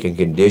 let's take a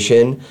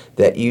condition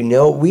that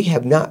we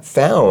have not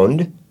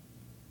found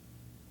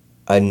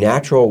a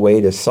natural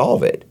way to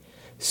solve it.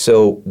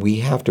 So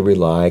we have to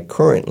rely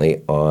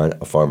currently on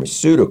a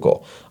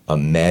pharmaceutical, a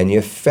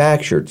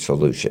manufactured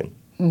solution.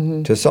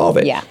 Mm-hmm. To solve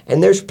it. Yeah.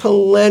 And there's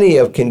plenty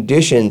of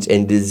conditions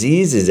and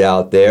diseases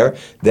out there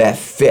that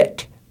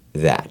fit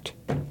that,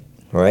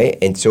 right?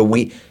 And so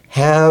we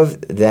have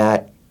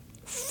that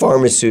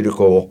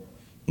pharmaceutical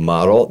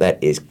model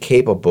that is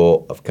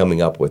capable of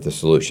coming up with a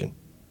solution.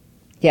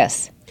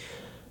 Yes.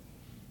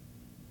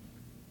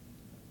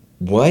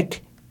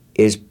 What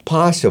is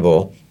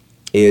possible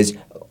is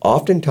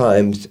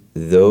oftentimes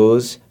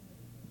those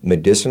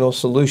medicinal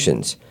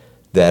solutions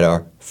that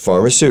are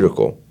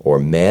pharmaceutical or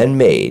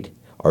man-made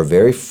are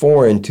very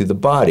foreign to the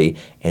body,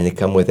 and they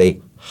come with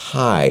a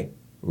high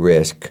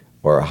risk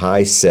or a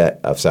high set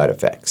of side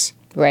effects.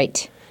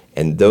 Right.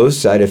 And those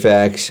side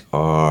effects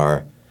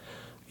are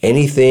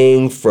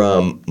anything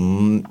from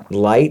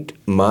light,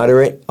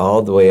 moderate,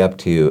 all the way up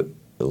to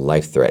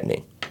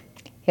life-threatening.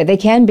 Yeah, they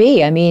can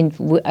be. I mean,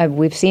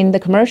 we've seen the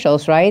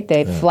commercials, right?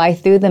 They fly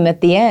through them at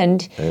the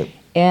end.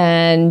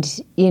 And,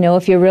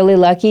 if you're really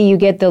lucky, you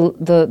get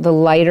the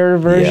lighter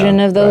version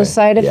of those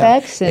side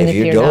effects. And if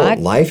you're not,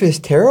 life is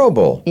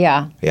terrible.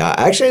 Yeah. Yeah,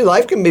 actually,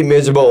 life can be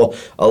miserable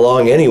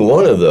along any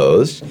one of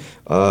those.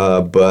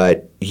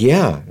 But,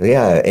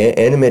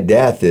 intimate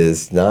death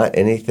is not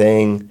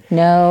anything.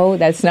 No,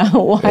 that's not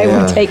why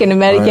we're taking the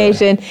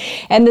medication.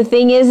 Right. And the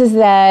thing is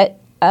that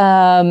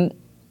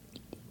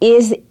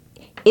is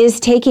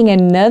taking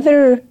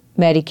another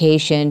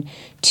medication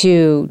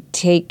to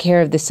take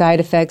care of the side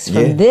effects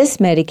from this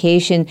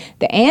medication.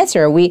 The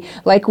answer,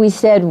 like we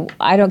said,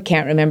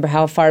 can't remember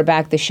how far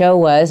back the show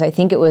was. I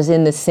think it was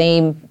in the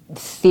same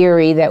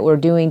theory that we're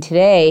doing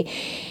today.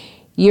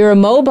 You're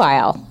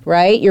immobile,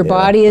 right? Your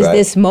body is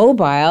this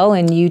mobile,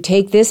 and you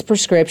take this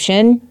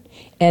prescription,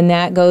 and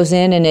that goes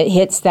in and it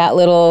hits that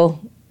little...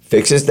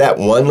 Fixes that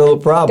one little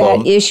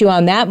problem. That issue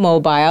on that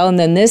mobile, and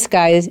then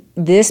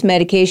this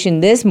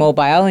medication, this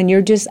mobile, and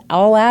you're just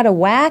all out of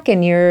whack,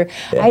 and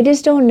I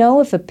just don't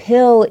know if a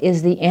pill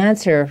is the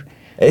answer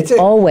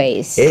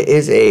always. It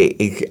is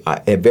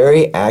a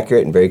very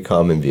accurate and very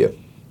common view.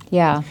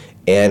 Yeah.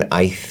 And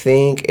I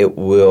think it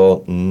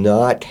will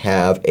not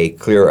have a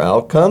clear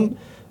outcome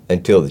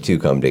until the two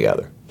come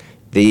together.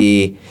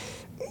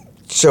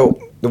 So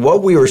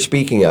what we were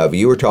speaking of,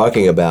 you were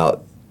talking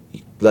about,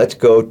 let's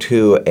go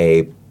to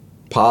a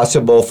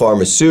possible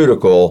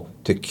pharmaceutical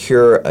to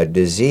cure a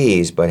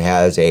disease but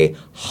has a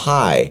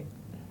high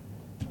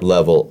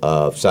level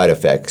of side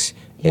effects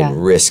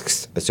and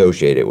risks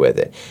associated with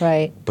it.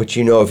 Right. But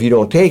if you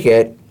don't take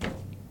it,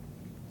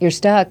 you're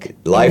stuck.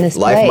 Life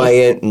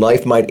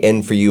might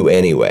end for you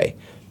anyway.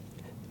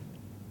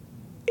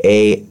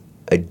 A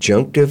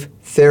adjunctive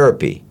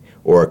therapy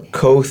or a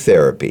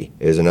co-therapy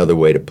is another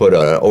way to put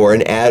it, or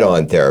an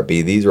add-on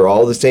therapy. These are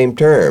all the same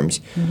terms.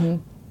 Mm-hmm.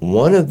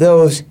 One of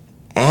those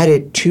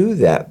added to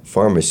that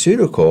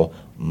pharmaceutical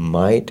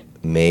might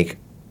make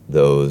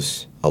a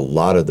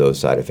lot of those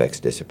side effects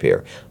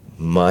disappear,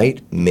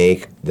 might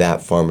make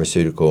that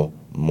pharmaceutical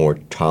more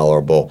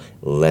tolerable,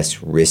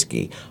 less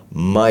risky,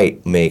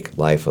 might make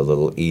life a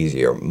little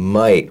easier,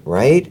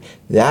 right?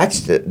 That's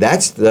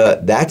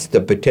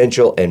the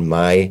potential in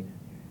my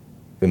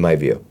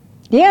view.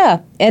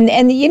 Yeah, and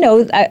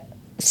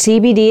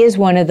CBD is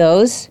one of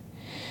those.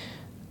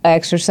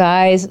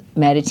 Exercise,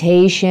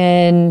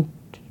 meditation,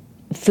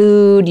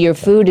 food. Your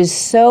food is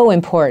so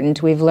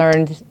important. We've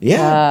learned,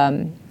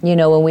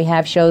 when we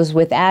have shows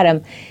with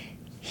Adam,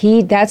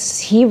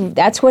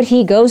 that's what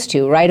he goes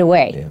to right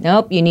away. Yeah.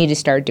 Nope, you need to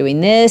start doing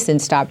this and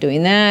stop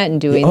doing that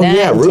and doing that.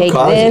 Yeah, and root take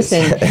causes.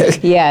 This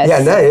and yes. Yeah,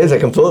 and that is a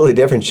completely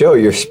different show.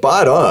 You're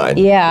spot on.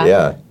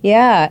 Yeah.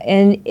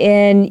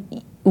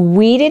 And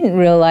we didn't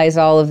realize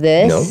all of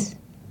this.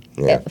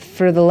 No. Yeah.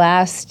 For the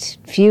last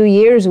few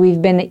years,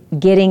 we've been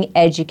getting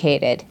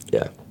educated.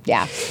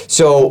 Yeah.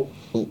 So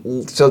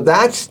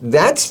that's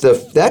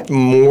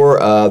more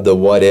of the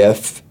what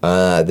if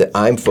that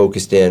I'm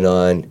focused in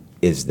on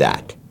is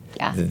that.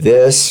 Yeah.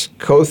 This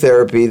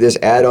co-therapy, this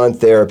add-on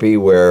therapy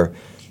where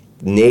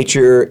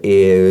nature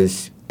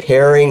is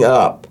pairing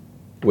up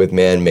with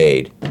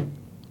man-made.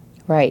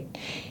 Right.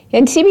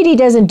 And CBD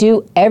doesn't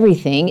do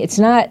everything. It's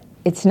not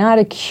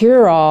a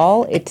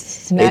cure-all.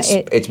 It's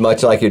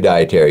much like your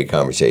dietary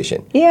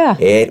conversation. Yeah.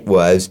 It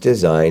was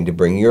designed to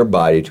bring your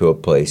body to a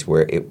place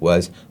where it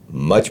was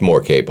much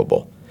more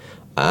capable.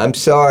 I'm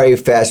sorry,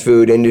 fast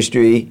food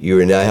industry, you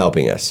are not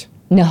helping us.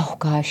 No,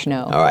 gosh,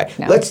 no. All right,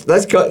 no. Let's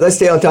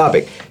stay on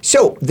topic.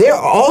 So there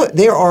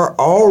are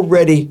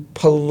already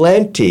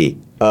plenty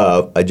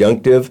of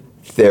adjunctive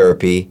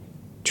therapy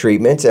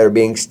treatments that are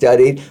being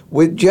studied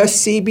with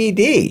just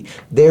CBD.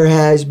 There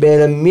has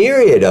been a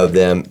myriad of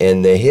them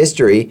in the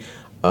history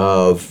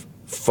of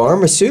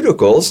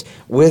pharmaceuticals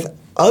with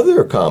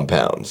other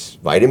compounds,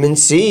 vitamin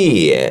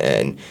C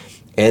and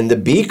the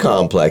B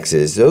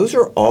complexes. Those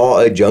are all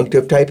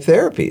adjunctive type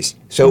therapies.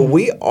 So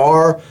we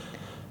are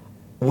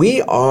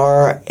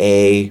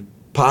a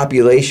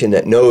population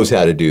that knows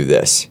how to do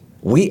this.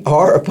 We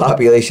are a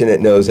population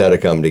that knows how to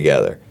come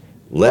together.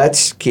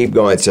 Let's keep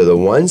going. So the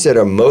ones that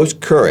are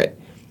most current,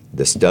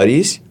 the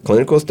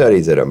clinical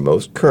studies that are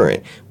most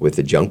current with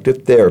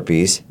adjunctive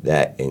therapies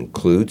that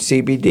include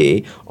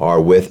CBD are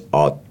with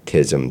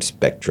autism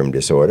spectrum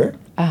disorder,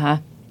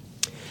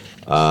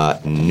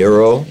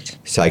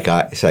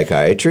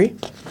 neuropsychiatry,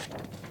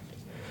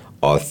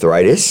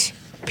 arthritis,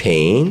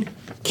 pain,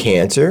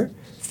 cancer,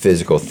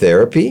 physical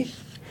therapy,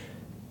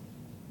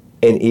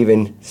 and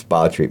even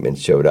spa treatments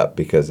showed up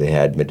because they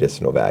had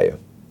medicinal value.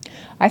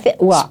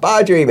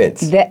 Spa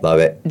treatments, love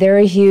it. They're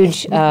a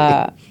huge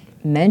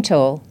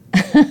mental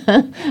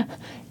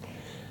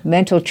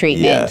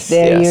treatment. Yes.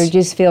 You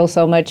just feel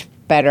so much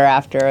better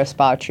after a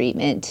spa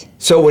treatment.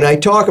 So when I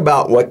talk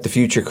about what the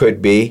future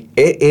could be,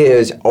 it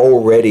is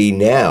already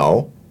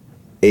now.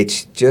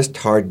 It's just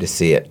hard to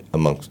see it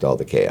amongst all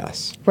the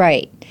chaos.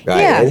 Right.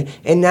 Yeah.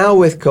 And now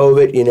with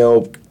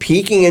COVID,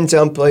 peaking in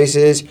some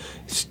places,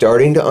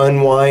 starting to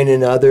unwind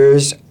in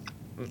others,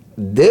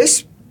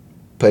 this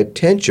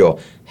potential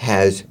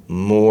has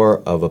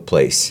more of a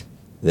place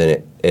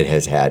than it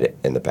has had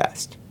in the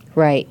past.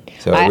 Right.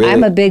 So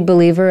I'm a big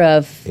believer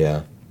of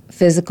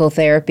physical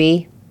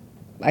therapy.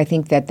 I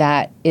think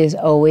that is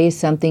always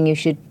something you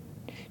should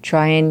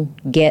try and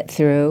get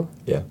through.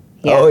 Yeah.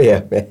 Oh,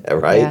 yeah.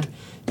 Right. Yeah.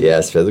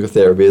 Yes, physical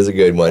therapy is a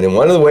good one. And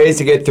one of the ways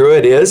to get through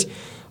it is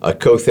a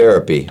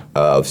co-therapy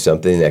of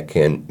something that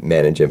can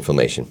manage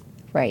inflammation.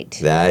 Right.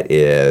 That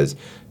is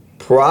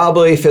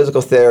probably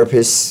physical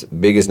therapist's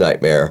biggest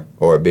nightmare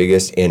or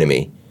biggest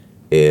enemy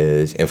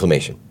is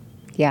inflammation.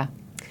 Yeah.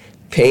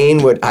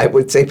 I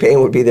would say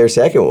pain would be their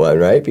second one,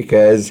 right?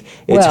 Because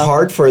it's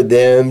hard for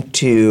them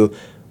to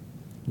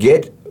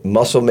get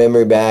muscle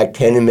memory back,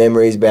 tendon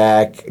memories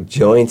back,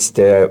 joints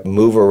to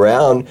move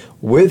around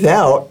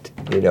without,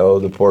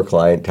 the poor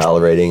client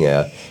tolerating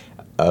a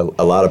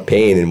lot of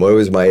pain. And what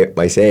was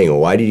my saying? Well,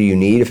 why do you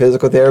need a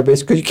physical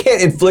therapist? Because you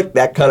can't inflict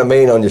that kind of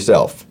pain on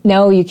yourself.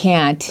 No, you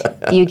can't.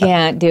 You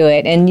can't do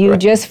it. And you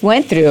just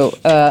went through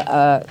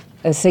a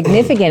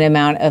significant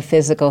amount of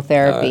physical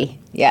therapy.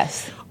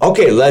 Yes.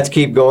 Okay, let's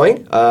keep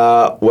going.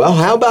 Well,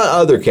 how about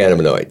other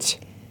cannabinoids?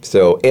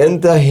 So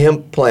in the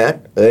hemp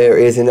plant, there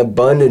is an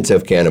abundance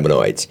of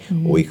cannabinoids.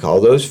 Mm-hmm. We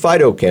call those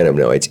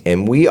phytocannabinoids,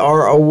 and we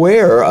are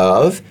aware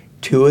of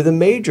two of the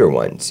major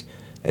ones,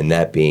 and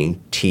that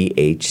being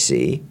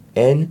THC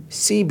and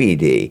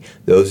CBD.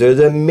 Those are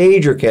the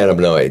major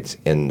cannabinoids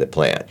in the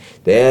plant.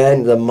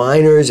 Then the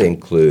minors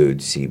include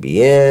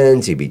CBN,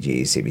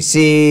 CBG,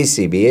 CBC,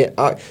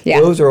 CBN.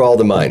 Those are all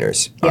the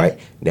minors. Yeah. All right.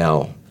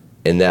 Now,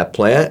 in that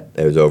plant,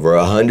 there's over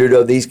 100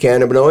 of these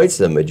cannabinoids.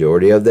 The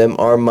majority of them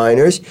are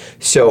minors.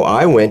 So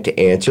I went to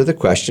answer the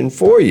question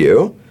for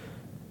you.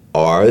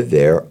 Are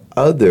there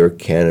other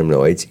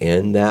cannabinoids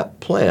in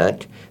that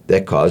plant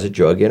that cause a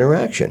drug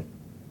interaction?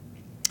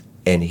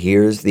 And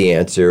here's the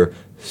answer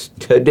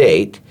to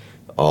date.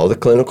 All the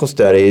clinical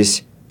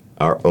studies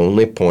are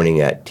only pointing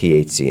at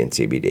THC and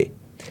CBD.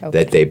 Okay.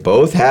 That they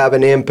both have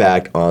an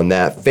impact on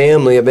that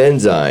family of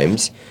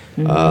enzymes,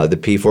 the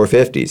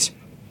P450s.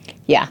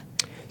 Yeah.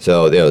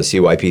 So, the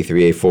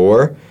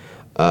CYP3A4,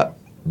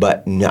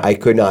 but I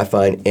could not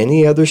find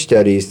any other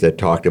studies that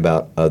talked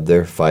about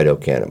other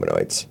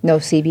phytocannabinoids. No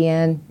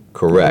CBN?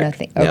 Correct.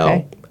 Nothing. Okay.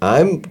 Now,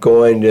 I'm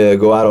going to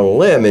go out on a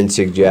limb and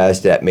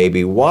suggest that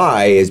maybe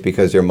why is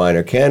because they're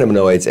minor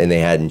cannabinoids and they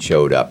hadn't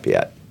showed up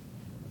yet.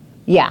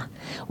 Yeah.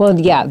 Well,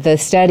 yeah, the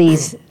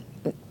studies,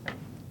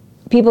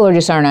 people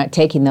are not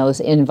taking those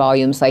in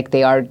volumes like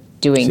they are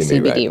doing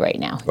CBD right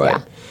now. Right.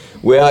 Yeah.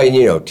 Well, and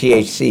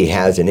THC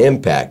has an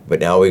impact, but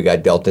now we've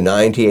got delta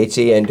 9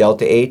 THC and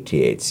delta 8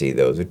 THC.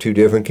 Those are two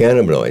different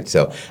cannabinoids.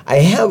 So I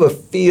have a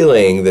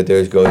feeling that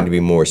there's going to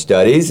be more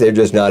studies. They're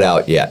just not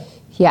out yet.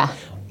 Yeah.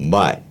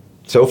 But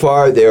so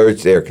far,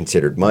 they're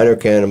considered minor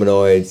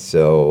cannabinoids,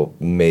 so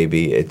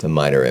maybe it's a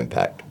minor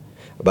impact.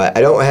 But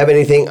I don't have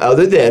anything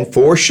other than,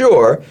 for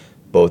sure,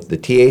 both the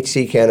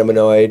THC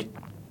cannabinoid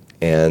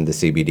and the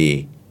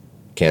CBD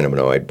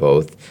cannabinoid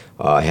both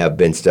have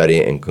been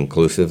studied and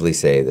conclusively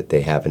say that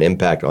they have an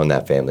impact on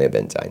that family of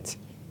enzymes.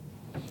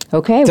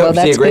 Okay, well,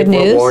 that's good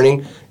news. Grapefruit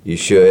warning, you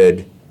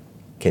should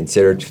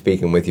consider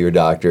speaking with your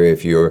doctor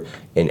if you're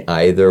in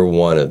either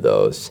one of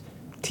those.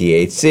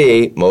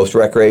 THC, most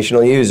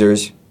recreational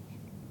users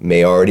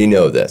may already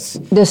know this.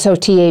 So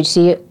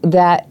THC,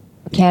 that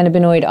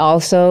cannabinoid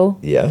also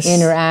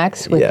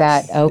interacts with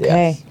that?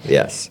 Okay.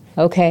 Yes.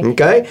 Okay.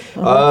 Okay.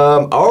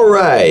 All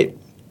right.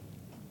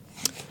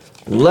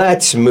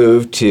 Let's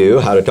move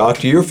to how to talk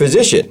to your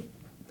physician.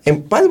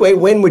 And by the way,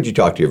 when would you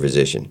talk to your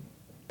physician?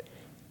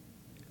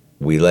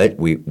 We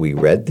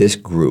read this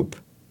group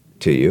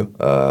to you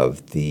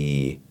of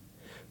the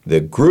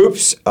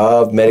groups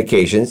of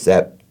medications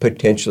that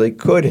potentially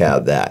could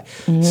have that.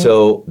 Mm-hmm.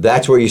 So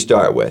that's where you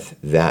start with,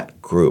 that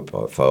group.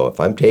 So if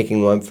I'm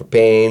taking one for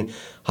pain,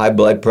 high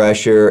blood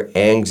pressure,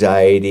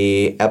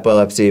 anxiety,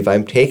 epilepsy, if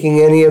I'm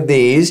taking any of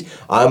these,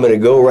 I'm going to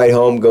go right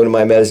home, go to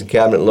my medicine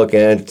cabinet, look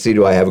at it, see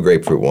do I have a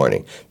grapefruit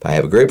warning. If I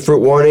have a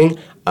grapefruit warning,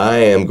 I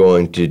am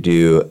going to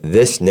do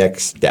this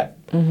next step.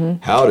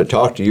 Mm-hmm. How to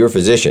talk to your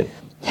physician.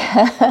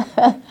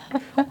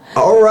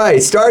 All right,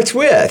 it starts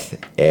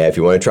with, if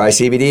you want to try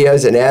CBD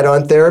as an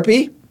add-on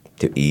therapy,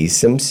 to ease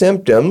some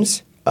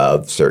symptoms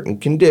of certain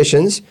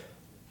conditions,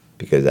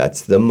 because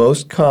that's the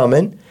most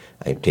common.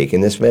 I'm taking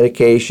this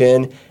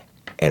medication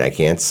and I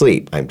can't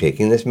sleep. I'm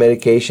taking this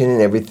medication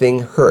and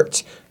everything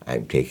hurts.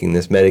 I'm taking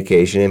this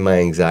medication and my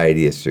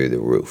anxiety is through the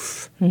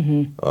roof.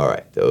 Mm-hmm. All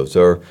right, those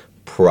are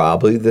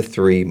probably the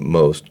three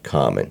most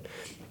common.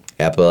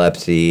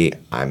 Epilepsy,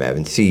 I'm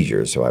having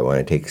seizures, so I want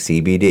to take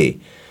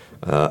CBD.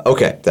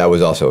 Okay, that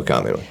was also a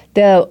common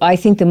one. I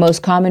think the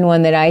most common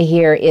one that I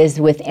hear is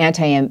with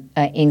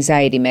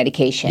anti-anxiety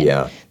medication.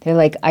 Yeah. They're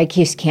like, I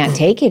just can't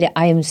take it.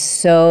 I am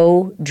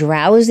so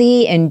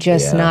drowsy and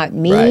just not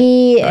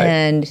me,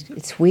 and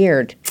it's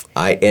weird.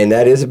 And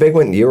that is a big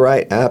one. You're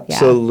right,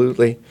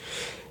 absolutely. Yeah.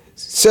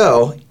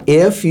 So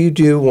if you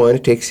do want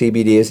to take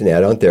CBD as an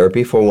add-on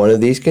therapy for one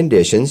of these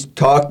conditions,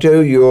 talk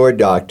to your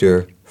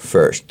doctor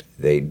first.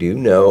 They do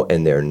know,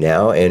 and they're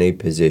now in a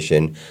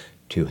position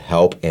to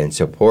help and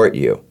support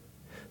you.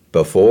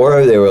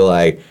 Before, they were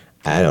like,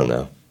 I don't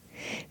know.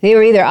 They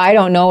were either I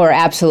don't know or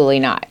absolutely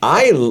not.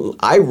 I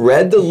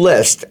read the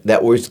list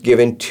that was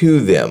given to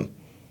them.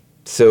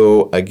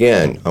 So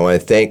again, I want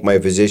to thank my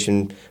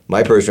physician,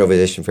 my personal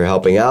physician, for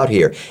helping out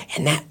here.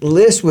 And that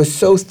list was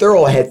so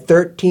thorough. It had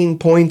 13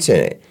 points in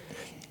it.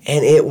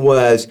 And it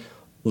was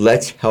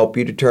let's help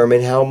you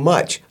determine how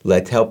much.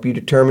 Let's help you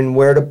determine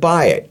where to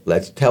buy it.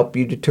 Let's help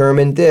you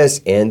determine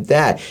this and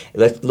that.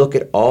 Let's look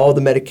at all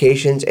the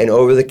medications and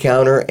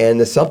over-the-counter and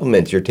the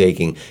supplements you're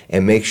taking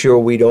and make sure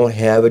we don't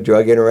have a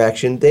drug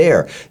interaction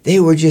there. They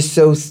were just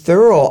so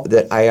thorough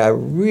that I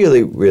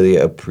really, really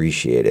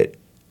appreciate it.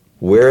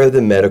 Where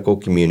the medical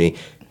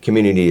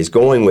community is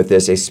going with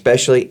this,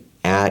 especially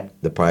at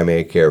the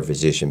primary care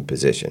physician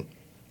position.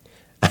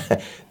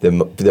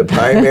 the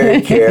primary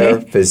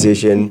care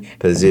physician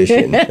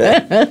position.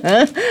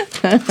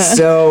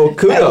 So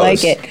kudos I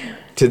like it.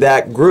 to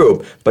that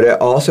group. But I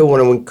also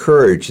want to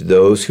encourage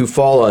those who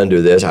fall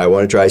under this, I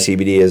want to try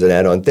CBD as an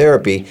add-on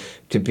therapy,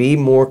 to be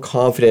more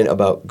confident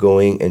about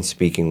going and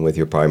speaking with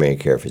your primary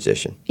care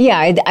physician. Yeah,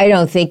 I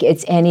don't think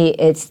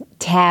it's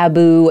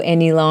taboo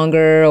any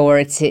longer, or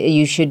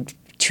you should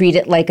treat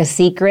it like a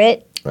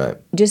secret. Right.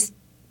 Just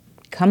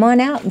come on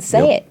out and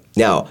say it.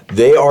 Now,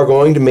 they are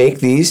going to make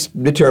these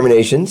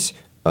determinations,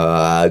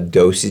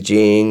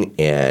 dosaging,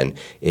 and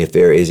if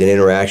there is an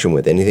interaction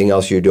with anything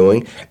else you're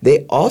doing.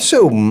 They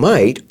also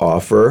might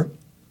offer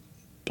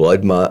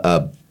blood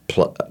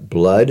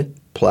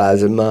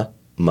plasma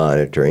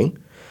monitoring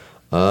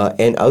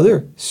and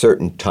other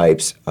certain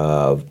types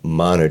of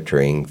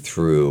monitoring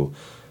through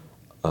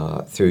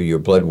your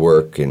blood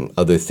work and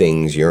other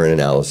things, urine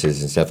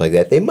analysis and stuff like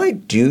that. They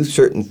might do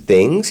certain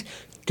things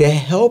to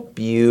help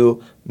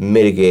you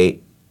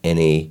mitigate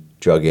any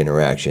drug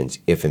interactions,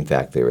 if in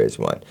fact there is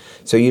one.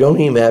 So you don't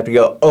even have to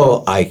go,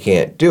 oh, I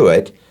can't do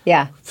it.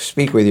 Yeah.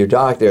 Speak with your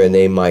doctor, and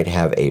they might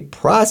have a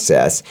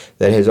process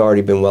that has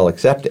already been well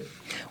accepted.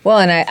 Well,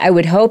 and I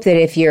would hope that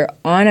if you're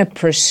on a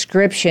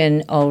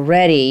prescription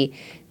already,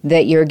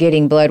 that you're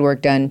getting blood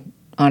work done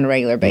on a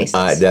regular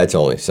basis. That's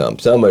only some.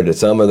 Some are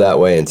that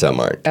way and some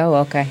aren't. Oh,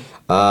 okay.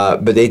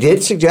 But they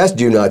did suggest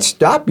do not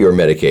stop your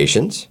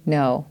medications.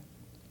 No.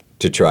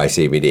 To try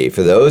CBD.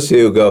 For those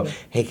who go,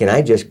 hey, can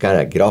I just kind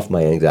of get off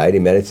my anxiety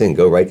medicine and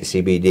go right to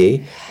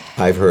CBD?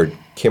 I've heard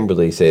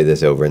Kimberly say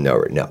this over and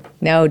over.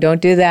 No, don't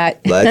do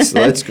that.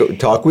 Let's go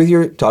talk with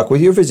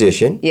your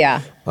physician.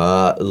 Yeah.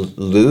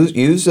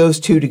 Use those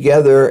two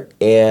together,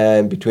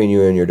 and between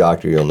you and your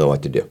doctor, you'll know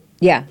what to do.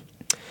 Yeah.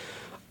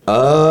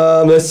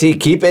 Let's see.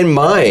 Keep in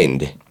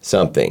mind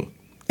something,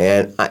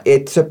 and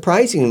it's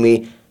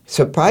surprisingly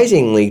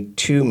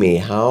to me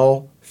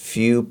how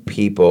few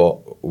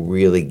people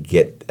really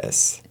get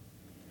this,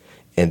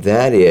 and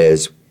that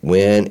is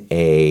when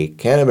a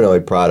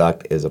cannabinoid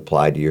product is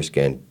applied to your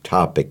skin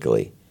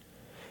topically,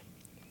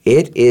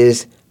 it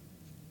is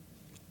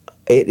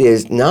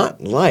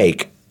not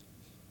like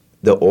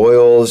the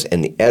oils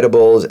and the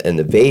edibles and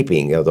the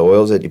vaping, the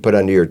oils that you put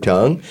under your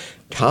tongue.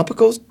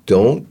 Topicals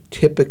don't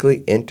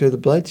typically enter the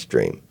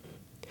bloodstream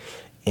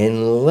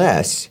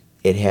unless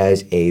it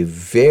has a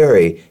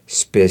very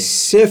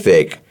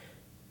specific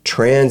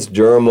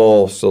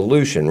transdermal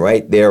solution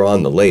right there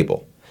on the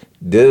label,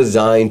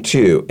 designed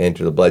to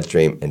enter the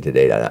bloodstream, and to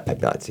date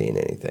I've not seen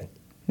anything.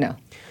 No.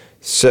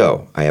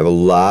 So I have a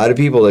lot of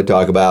people that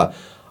talk about,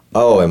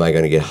 oh, am I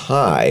going to get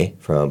high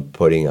from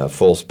putting a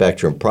full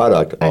spectrum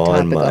product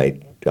on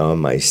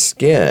my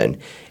skin?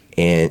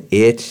 And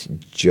it's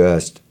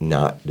just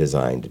not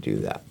designed to do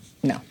that.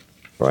 No.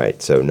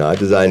 Right, so not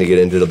designed to get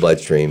into the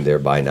bloodstream,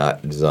 thereby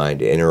not designed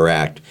to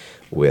interact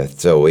with.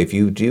 So if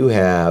you do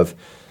have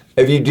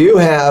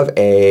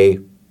a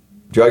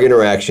drug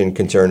interaction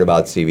concern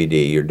about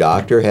CBD, your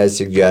doctor has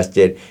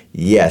suggested,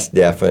 yes,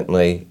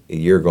 definitely,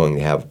 you're going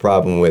to have a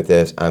problem with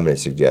this. I'm going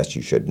to suggest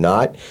you should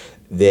not.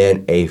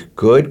 Then a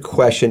good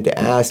question to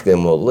ask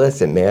them, well,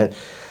 listen, man,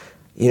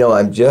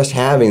 I'm just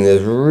having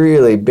this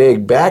really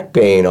big back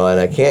pain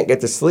I can't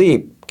get to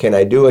sleep. Can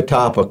I do a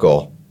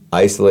topical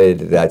isolated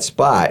to that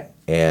spot?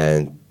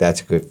 And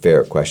that's a good,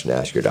 fair question to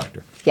ask your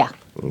doctor. Yeah.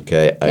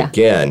 Okay. Yeah.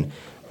 Again,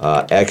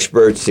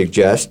 experts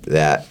suggest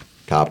that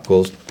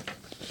topicals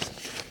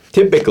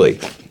typically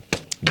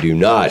do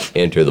not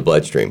enter the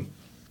bloodstream.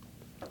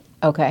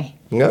 Okay.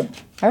 Okay.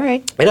 All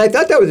right. And I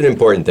thought that was an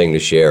important thing to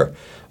share,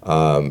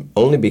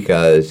 only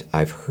because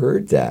I've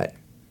heard that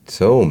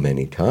so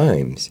many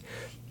times.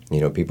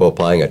 People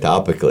applying it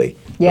topically.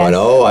 Yes. Going,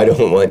 oh, I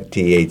don't want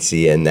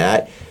THC in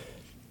that.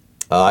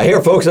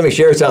 Here, folks, let me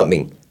share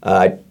something.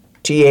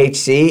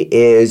 THC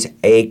is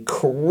a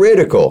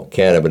critical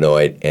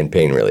cannabinoid in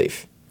pain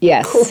relief.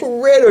 Yes.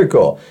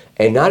 Critical.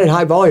 And not at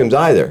high volumes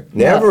either.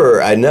 Never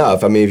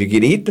enough. I mean, if you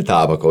could eat the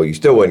topical, you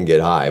still wouldn't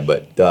get high.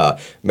 But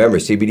remember,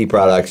 CBD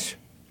products,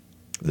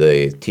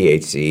 the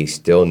THC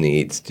still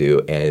needs to,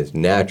 and is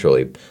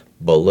naturally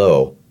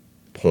below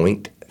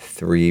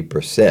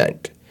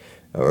 0.3%.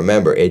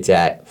 Remember, it's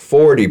at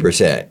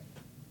 40%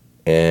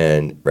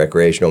 in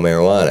recreational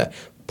marijuana,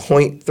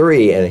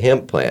 0.3 in a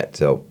hemp plant.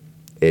 So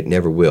it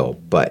never will.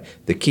 But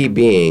the key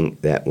being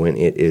that when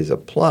it is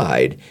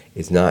applied,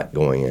 it's not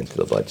going into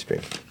the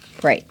bloodstream.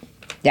 Right.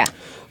 Yeah.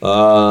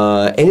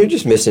 And you're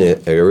just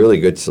missing a really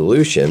good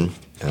solution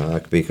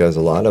because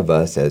a lot of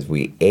us, as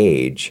we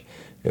age,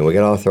 and we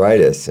got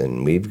arthritis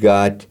and we've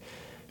got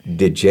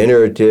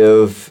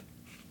degenerative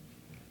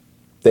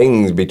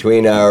things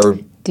between our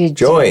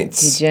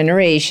joints.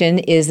 Degeneration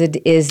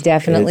is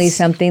definitely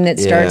something that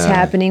starts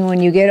happening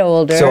when you get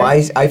older. So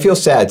I feel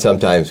sad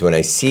sometimes when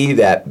I see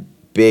that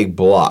big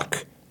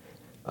block.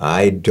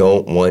 I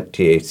don't want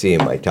THC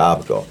in my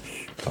topical.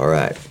 All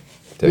right.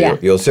 So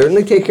you'll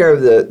certainly take care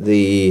of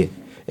the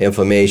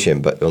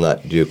inflammation, but you'll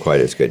not do quite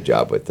as good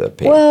job with the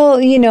pain. Well,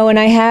 and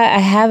I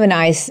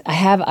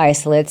have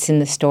isolates in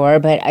the store,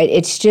 but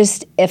it's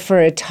just for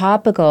a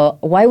topical.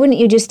 Why wouldn't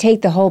you just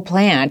take the whole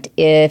plant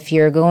if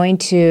you're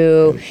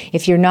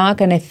not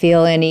going to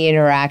feel any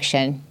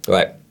interaction?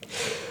 Right.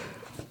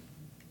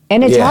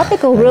 And a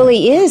topical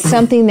really is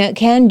something that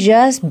can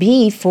just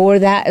be for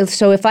that.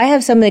 So if I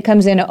have somebody that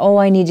comes in,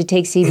 I need to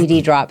take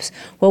CBD drops.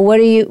 Well, what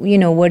are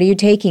you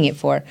taking it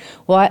for?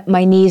 Well,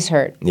 my knees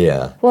hurt.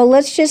 Yeah. Well,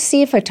 let's just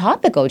see if a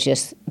topical,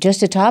 just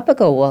a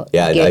topical will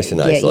nice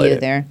and get isolated. you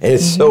there. And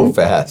it's so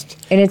fast.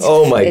 And it's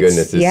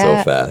goodness, it's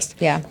so fast.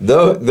 Yeah.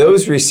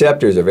 Those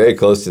receptors are very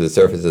close to the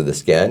surface of the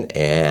skin,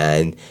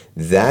 and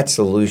that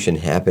solution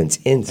happens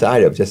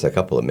inside of just a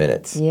couple of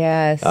minutes.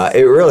 Yes.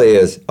 It really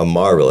is a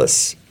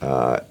marvelous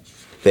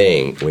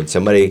thing when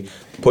somebody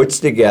puts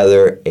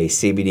together a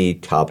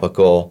CBD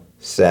topical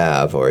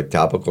salve or a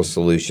topical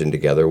solution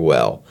together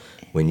well.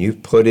 When you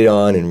put it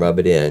on and rub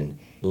it in,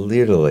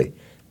 literally,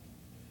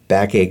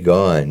 backache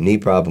gone, knee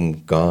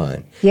problem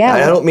gone. Yeah.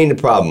 I don't mean the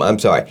problem. I'm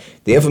sorry.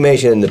 The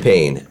inflammation and the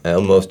pain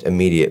almost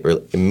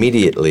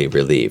immediately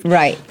relieved.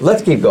 Right.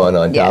 Let's keep going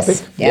on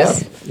topic.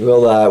 Yes. Yeah.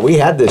 Well, we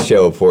had this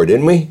show before,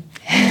 didn't we?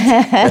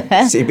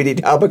 CBD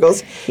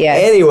topicals?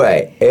 Yes.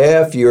 Anyway,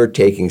 if you're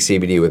taking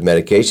CBD with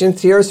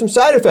medications, here are some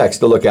side effects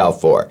to look out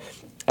for.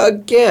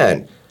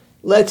 Again,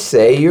 let's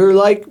say you're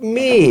like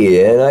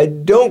me and I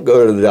don't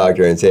go to the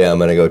doctor and say, I'm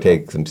going to go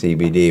take some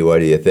CBD. What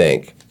do you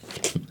think?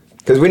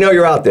 Because we know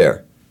you're out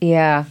there.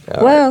 Yeah.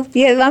 All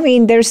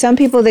right. There's some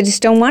people that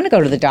just don't want to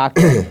go to the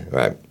doctor.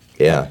 Right.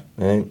 Yeah.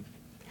 Right.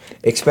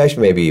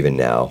 Especially maybe even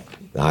now.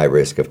 The high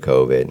risk of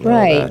COVID. And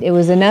right. all that. It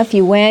was enough.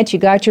 You went. You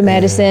got your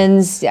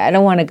medicines. I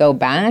don't want to go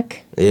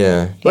back.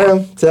 Yeah.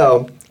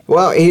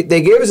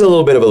 They gave us a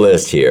little bit of a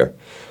list here.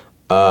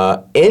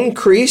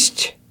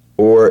 Increased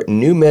or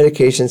new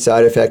medication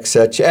side effects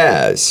such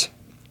as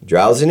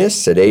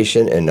drowsiness,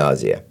 sedation, and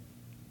nausea.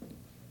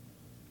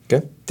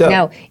 Okay. So,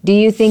 now, do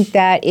you think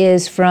that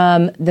is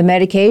from the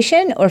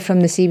medication or from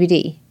the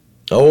CBD?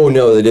 Oh,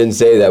 no, they didn't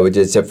say that. We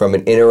just said from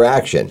an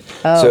interaction.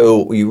 Oh.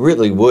 So you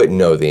really wouldn't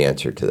know the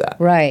answer to that.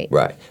 Right.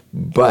 Right.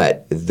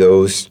 But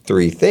those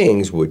three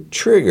things would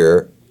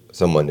trigger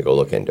someone to go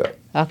look into it.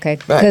 Okay.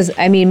 Because,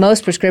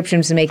 most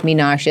prescriptions make me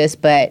nauseous,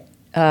 but,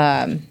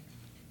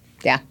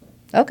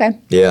 Okay.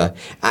 Yeah.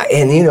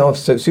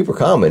 So super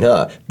common,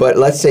 huh? But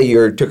let's say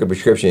you took a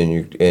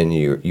prescription and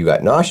you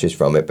got nauseous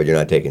from it, but you're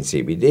not taking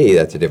CBD.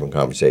 That's a different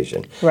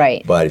conversation.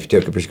 Right. But if you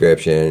took a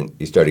prescription,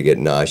 you started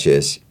getting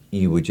nauseous,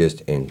 you would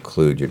just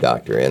include your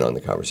doctor in on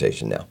the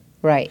conversation now.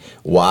 Right.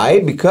 Why?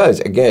 Because,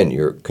 again,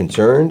 you're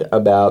concerned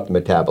about the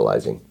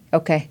metabolizing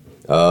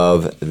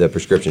of the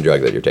prescription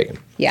drug that you're taking.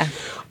 Yeah.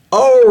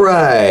 All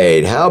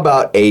right. How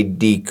about a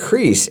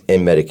decrease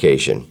in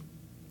medication,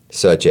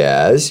 such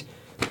as,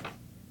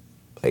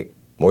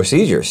 more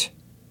seizures?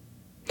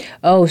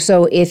 Oh,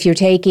 so if you're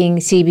taking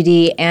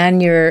CBD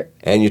and you're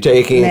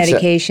taking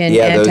medication,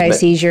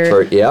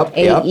 anti-seizure,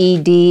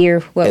 AED,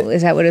 or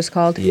is that what it's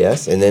called?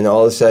 Yes, and then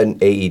all of a sudden,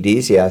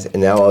 AEDs, yes,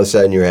 and now all of a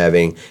sudden you're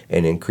having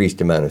an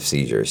increased amount of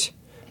seizures.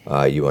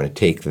 You want to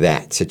take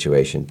that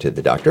situation to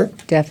the doctor.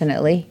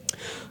 Definitely.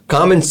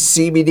 Common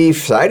CBD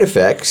side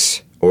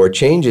effects or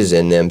changes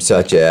in them,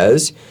 such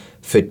as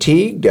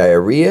fatigue,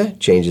 diarrhea,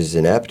 changes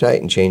in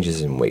appetite, and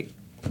changes in weight.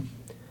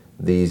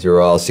 These are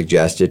all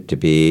suggested to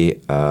be,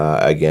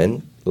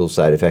 again, little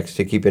side effects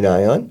to keep an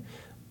eye on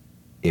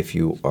if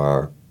you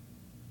are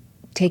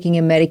taking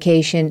a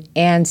medication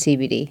and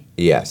CBD.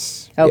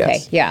 Yes. Okay,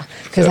 yes. Yeah.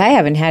 Because I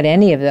haven't had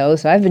any of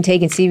those. So I've been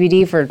taking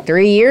CBD for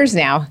 3 years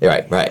now.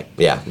 Right.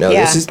 Yeah. No,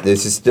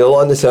 this is still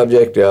on the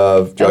subject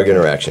of drug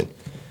interaction.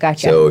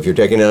 Gotcha. So if you're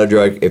taking another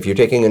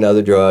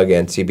drug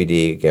and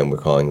CBD, again, we're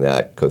calling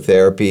that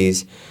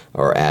co-therapies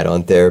or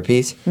add-on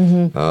therapies,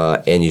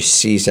 and you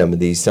see some of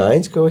these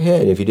signs, go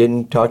ahead. If you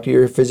didn't talk to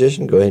your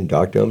physician, go ahead and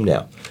talk to them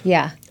now.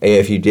 Yeah.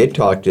 If you did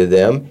talk to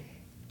them,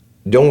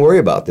 don't worry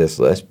about this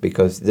list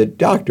because the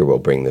doctor will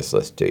bring this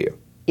list to you.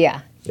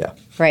 Yeah. Yeah.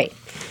 Right.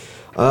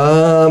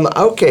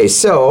 Okay,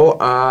 so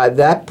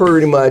that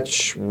pretty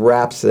much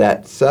wraps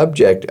that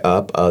subject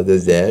up, other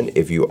than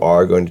if you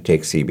are going to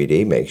take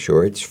CBD, make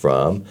sure it's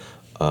from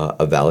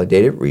a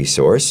validated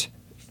resource.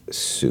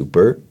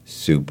 Super,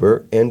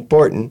 super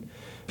important.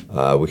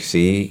 We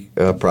see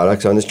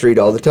products on the street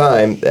all the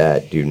time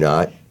that do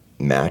not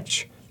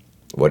match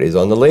what is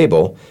on the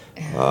label.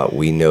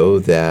 We know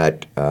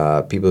that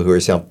people who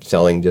are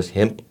selling just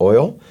hemp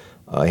oil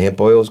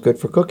is good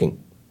for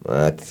cooking.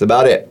 That's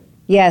about it.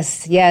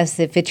 Yes.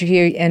 If it's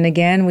here, and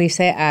again, we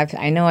say,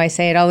 I know I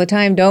say it all the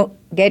time, don't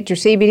get your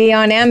CBD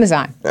on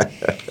Amazon.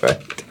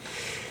 Right.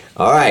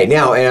 All right.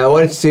 Now, and I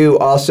wanted to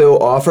also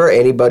offer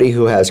anybody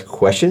who has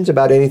questions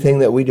about anything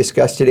that we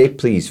discussed today,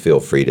 please feel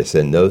free to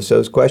send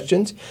those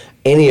questions.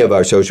 Any of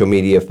our social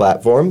media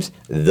platforms,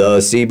 The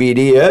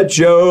CBD Ed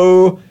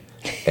Show,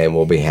 and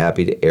we'll be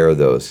happy to air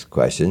those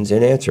questions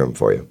and answer them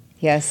for you.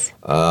 Yes.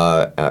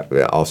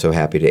 Also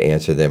happy to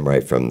answer them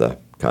right from the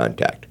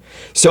contact.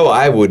 So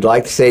I would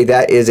like to say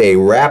that is a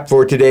wrap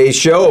for today's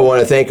show. I want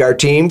to thank our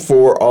team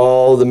for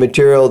all the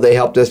material they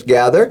helped us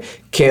gather.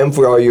 Kim,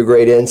 for all your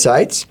great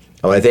insights.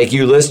 I want to thank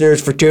you listeners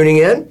for tuning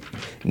in.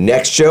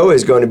 Next show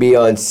is going to be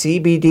on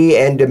CBD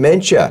and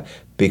dementia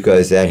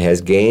because that has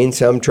gained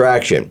some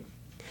traction.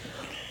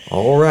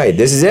 All right,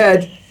 this is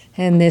Ed.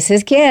 And this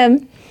is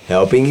Kim.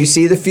 Helping you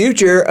see the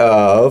future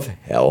of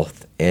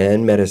health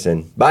and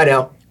medicine. Bye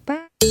now.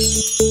 Bye.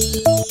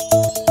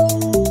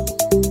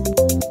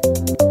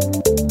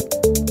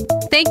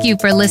 Thank you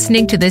for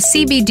listening to the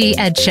CBD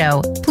Ed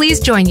Show.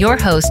 Please join your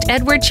host,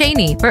 Edward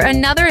Cheney, for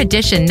another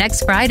edition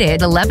next Friday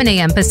at 11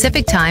 a.m.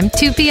 Pacific Time,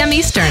 2 p.m.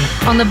 Eastern,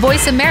 on the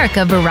Voice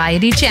America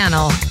Variety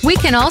Channel. We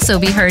can also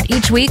be heard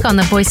each week on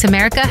the Voice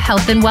America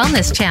Health and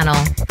Wellness Channel.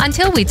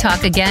 Until we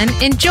talk again,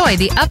 enjoy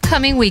the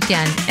upcoming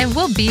weekend, and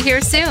we'll be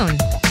here soon.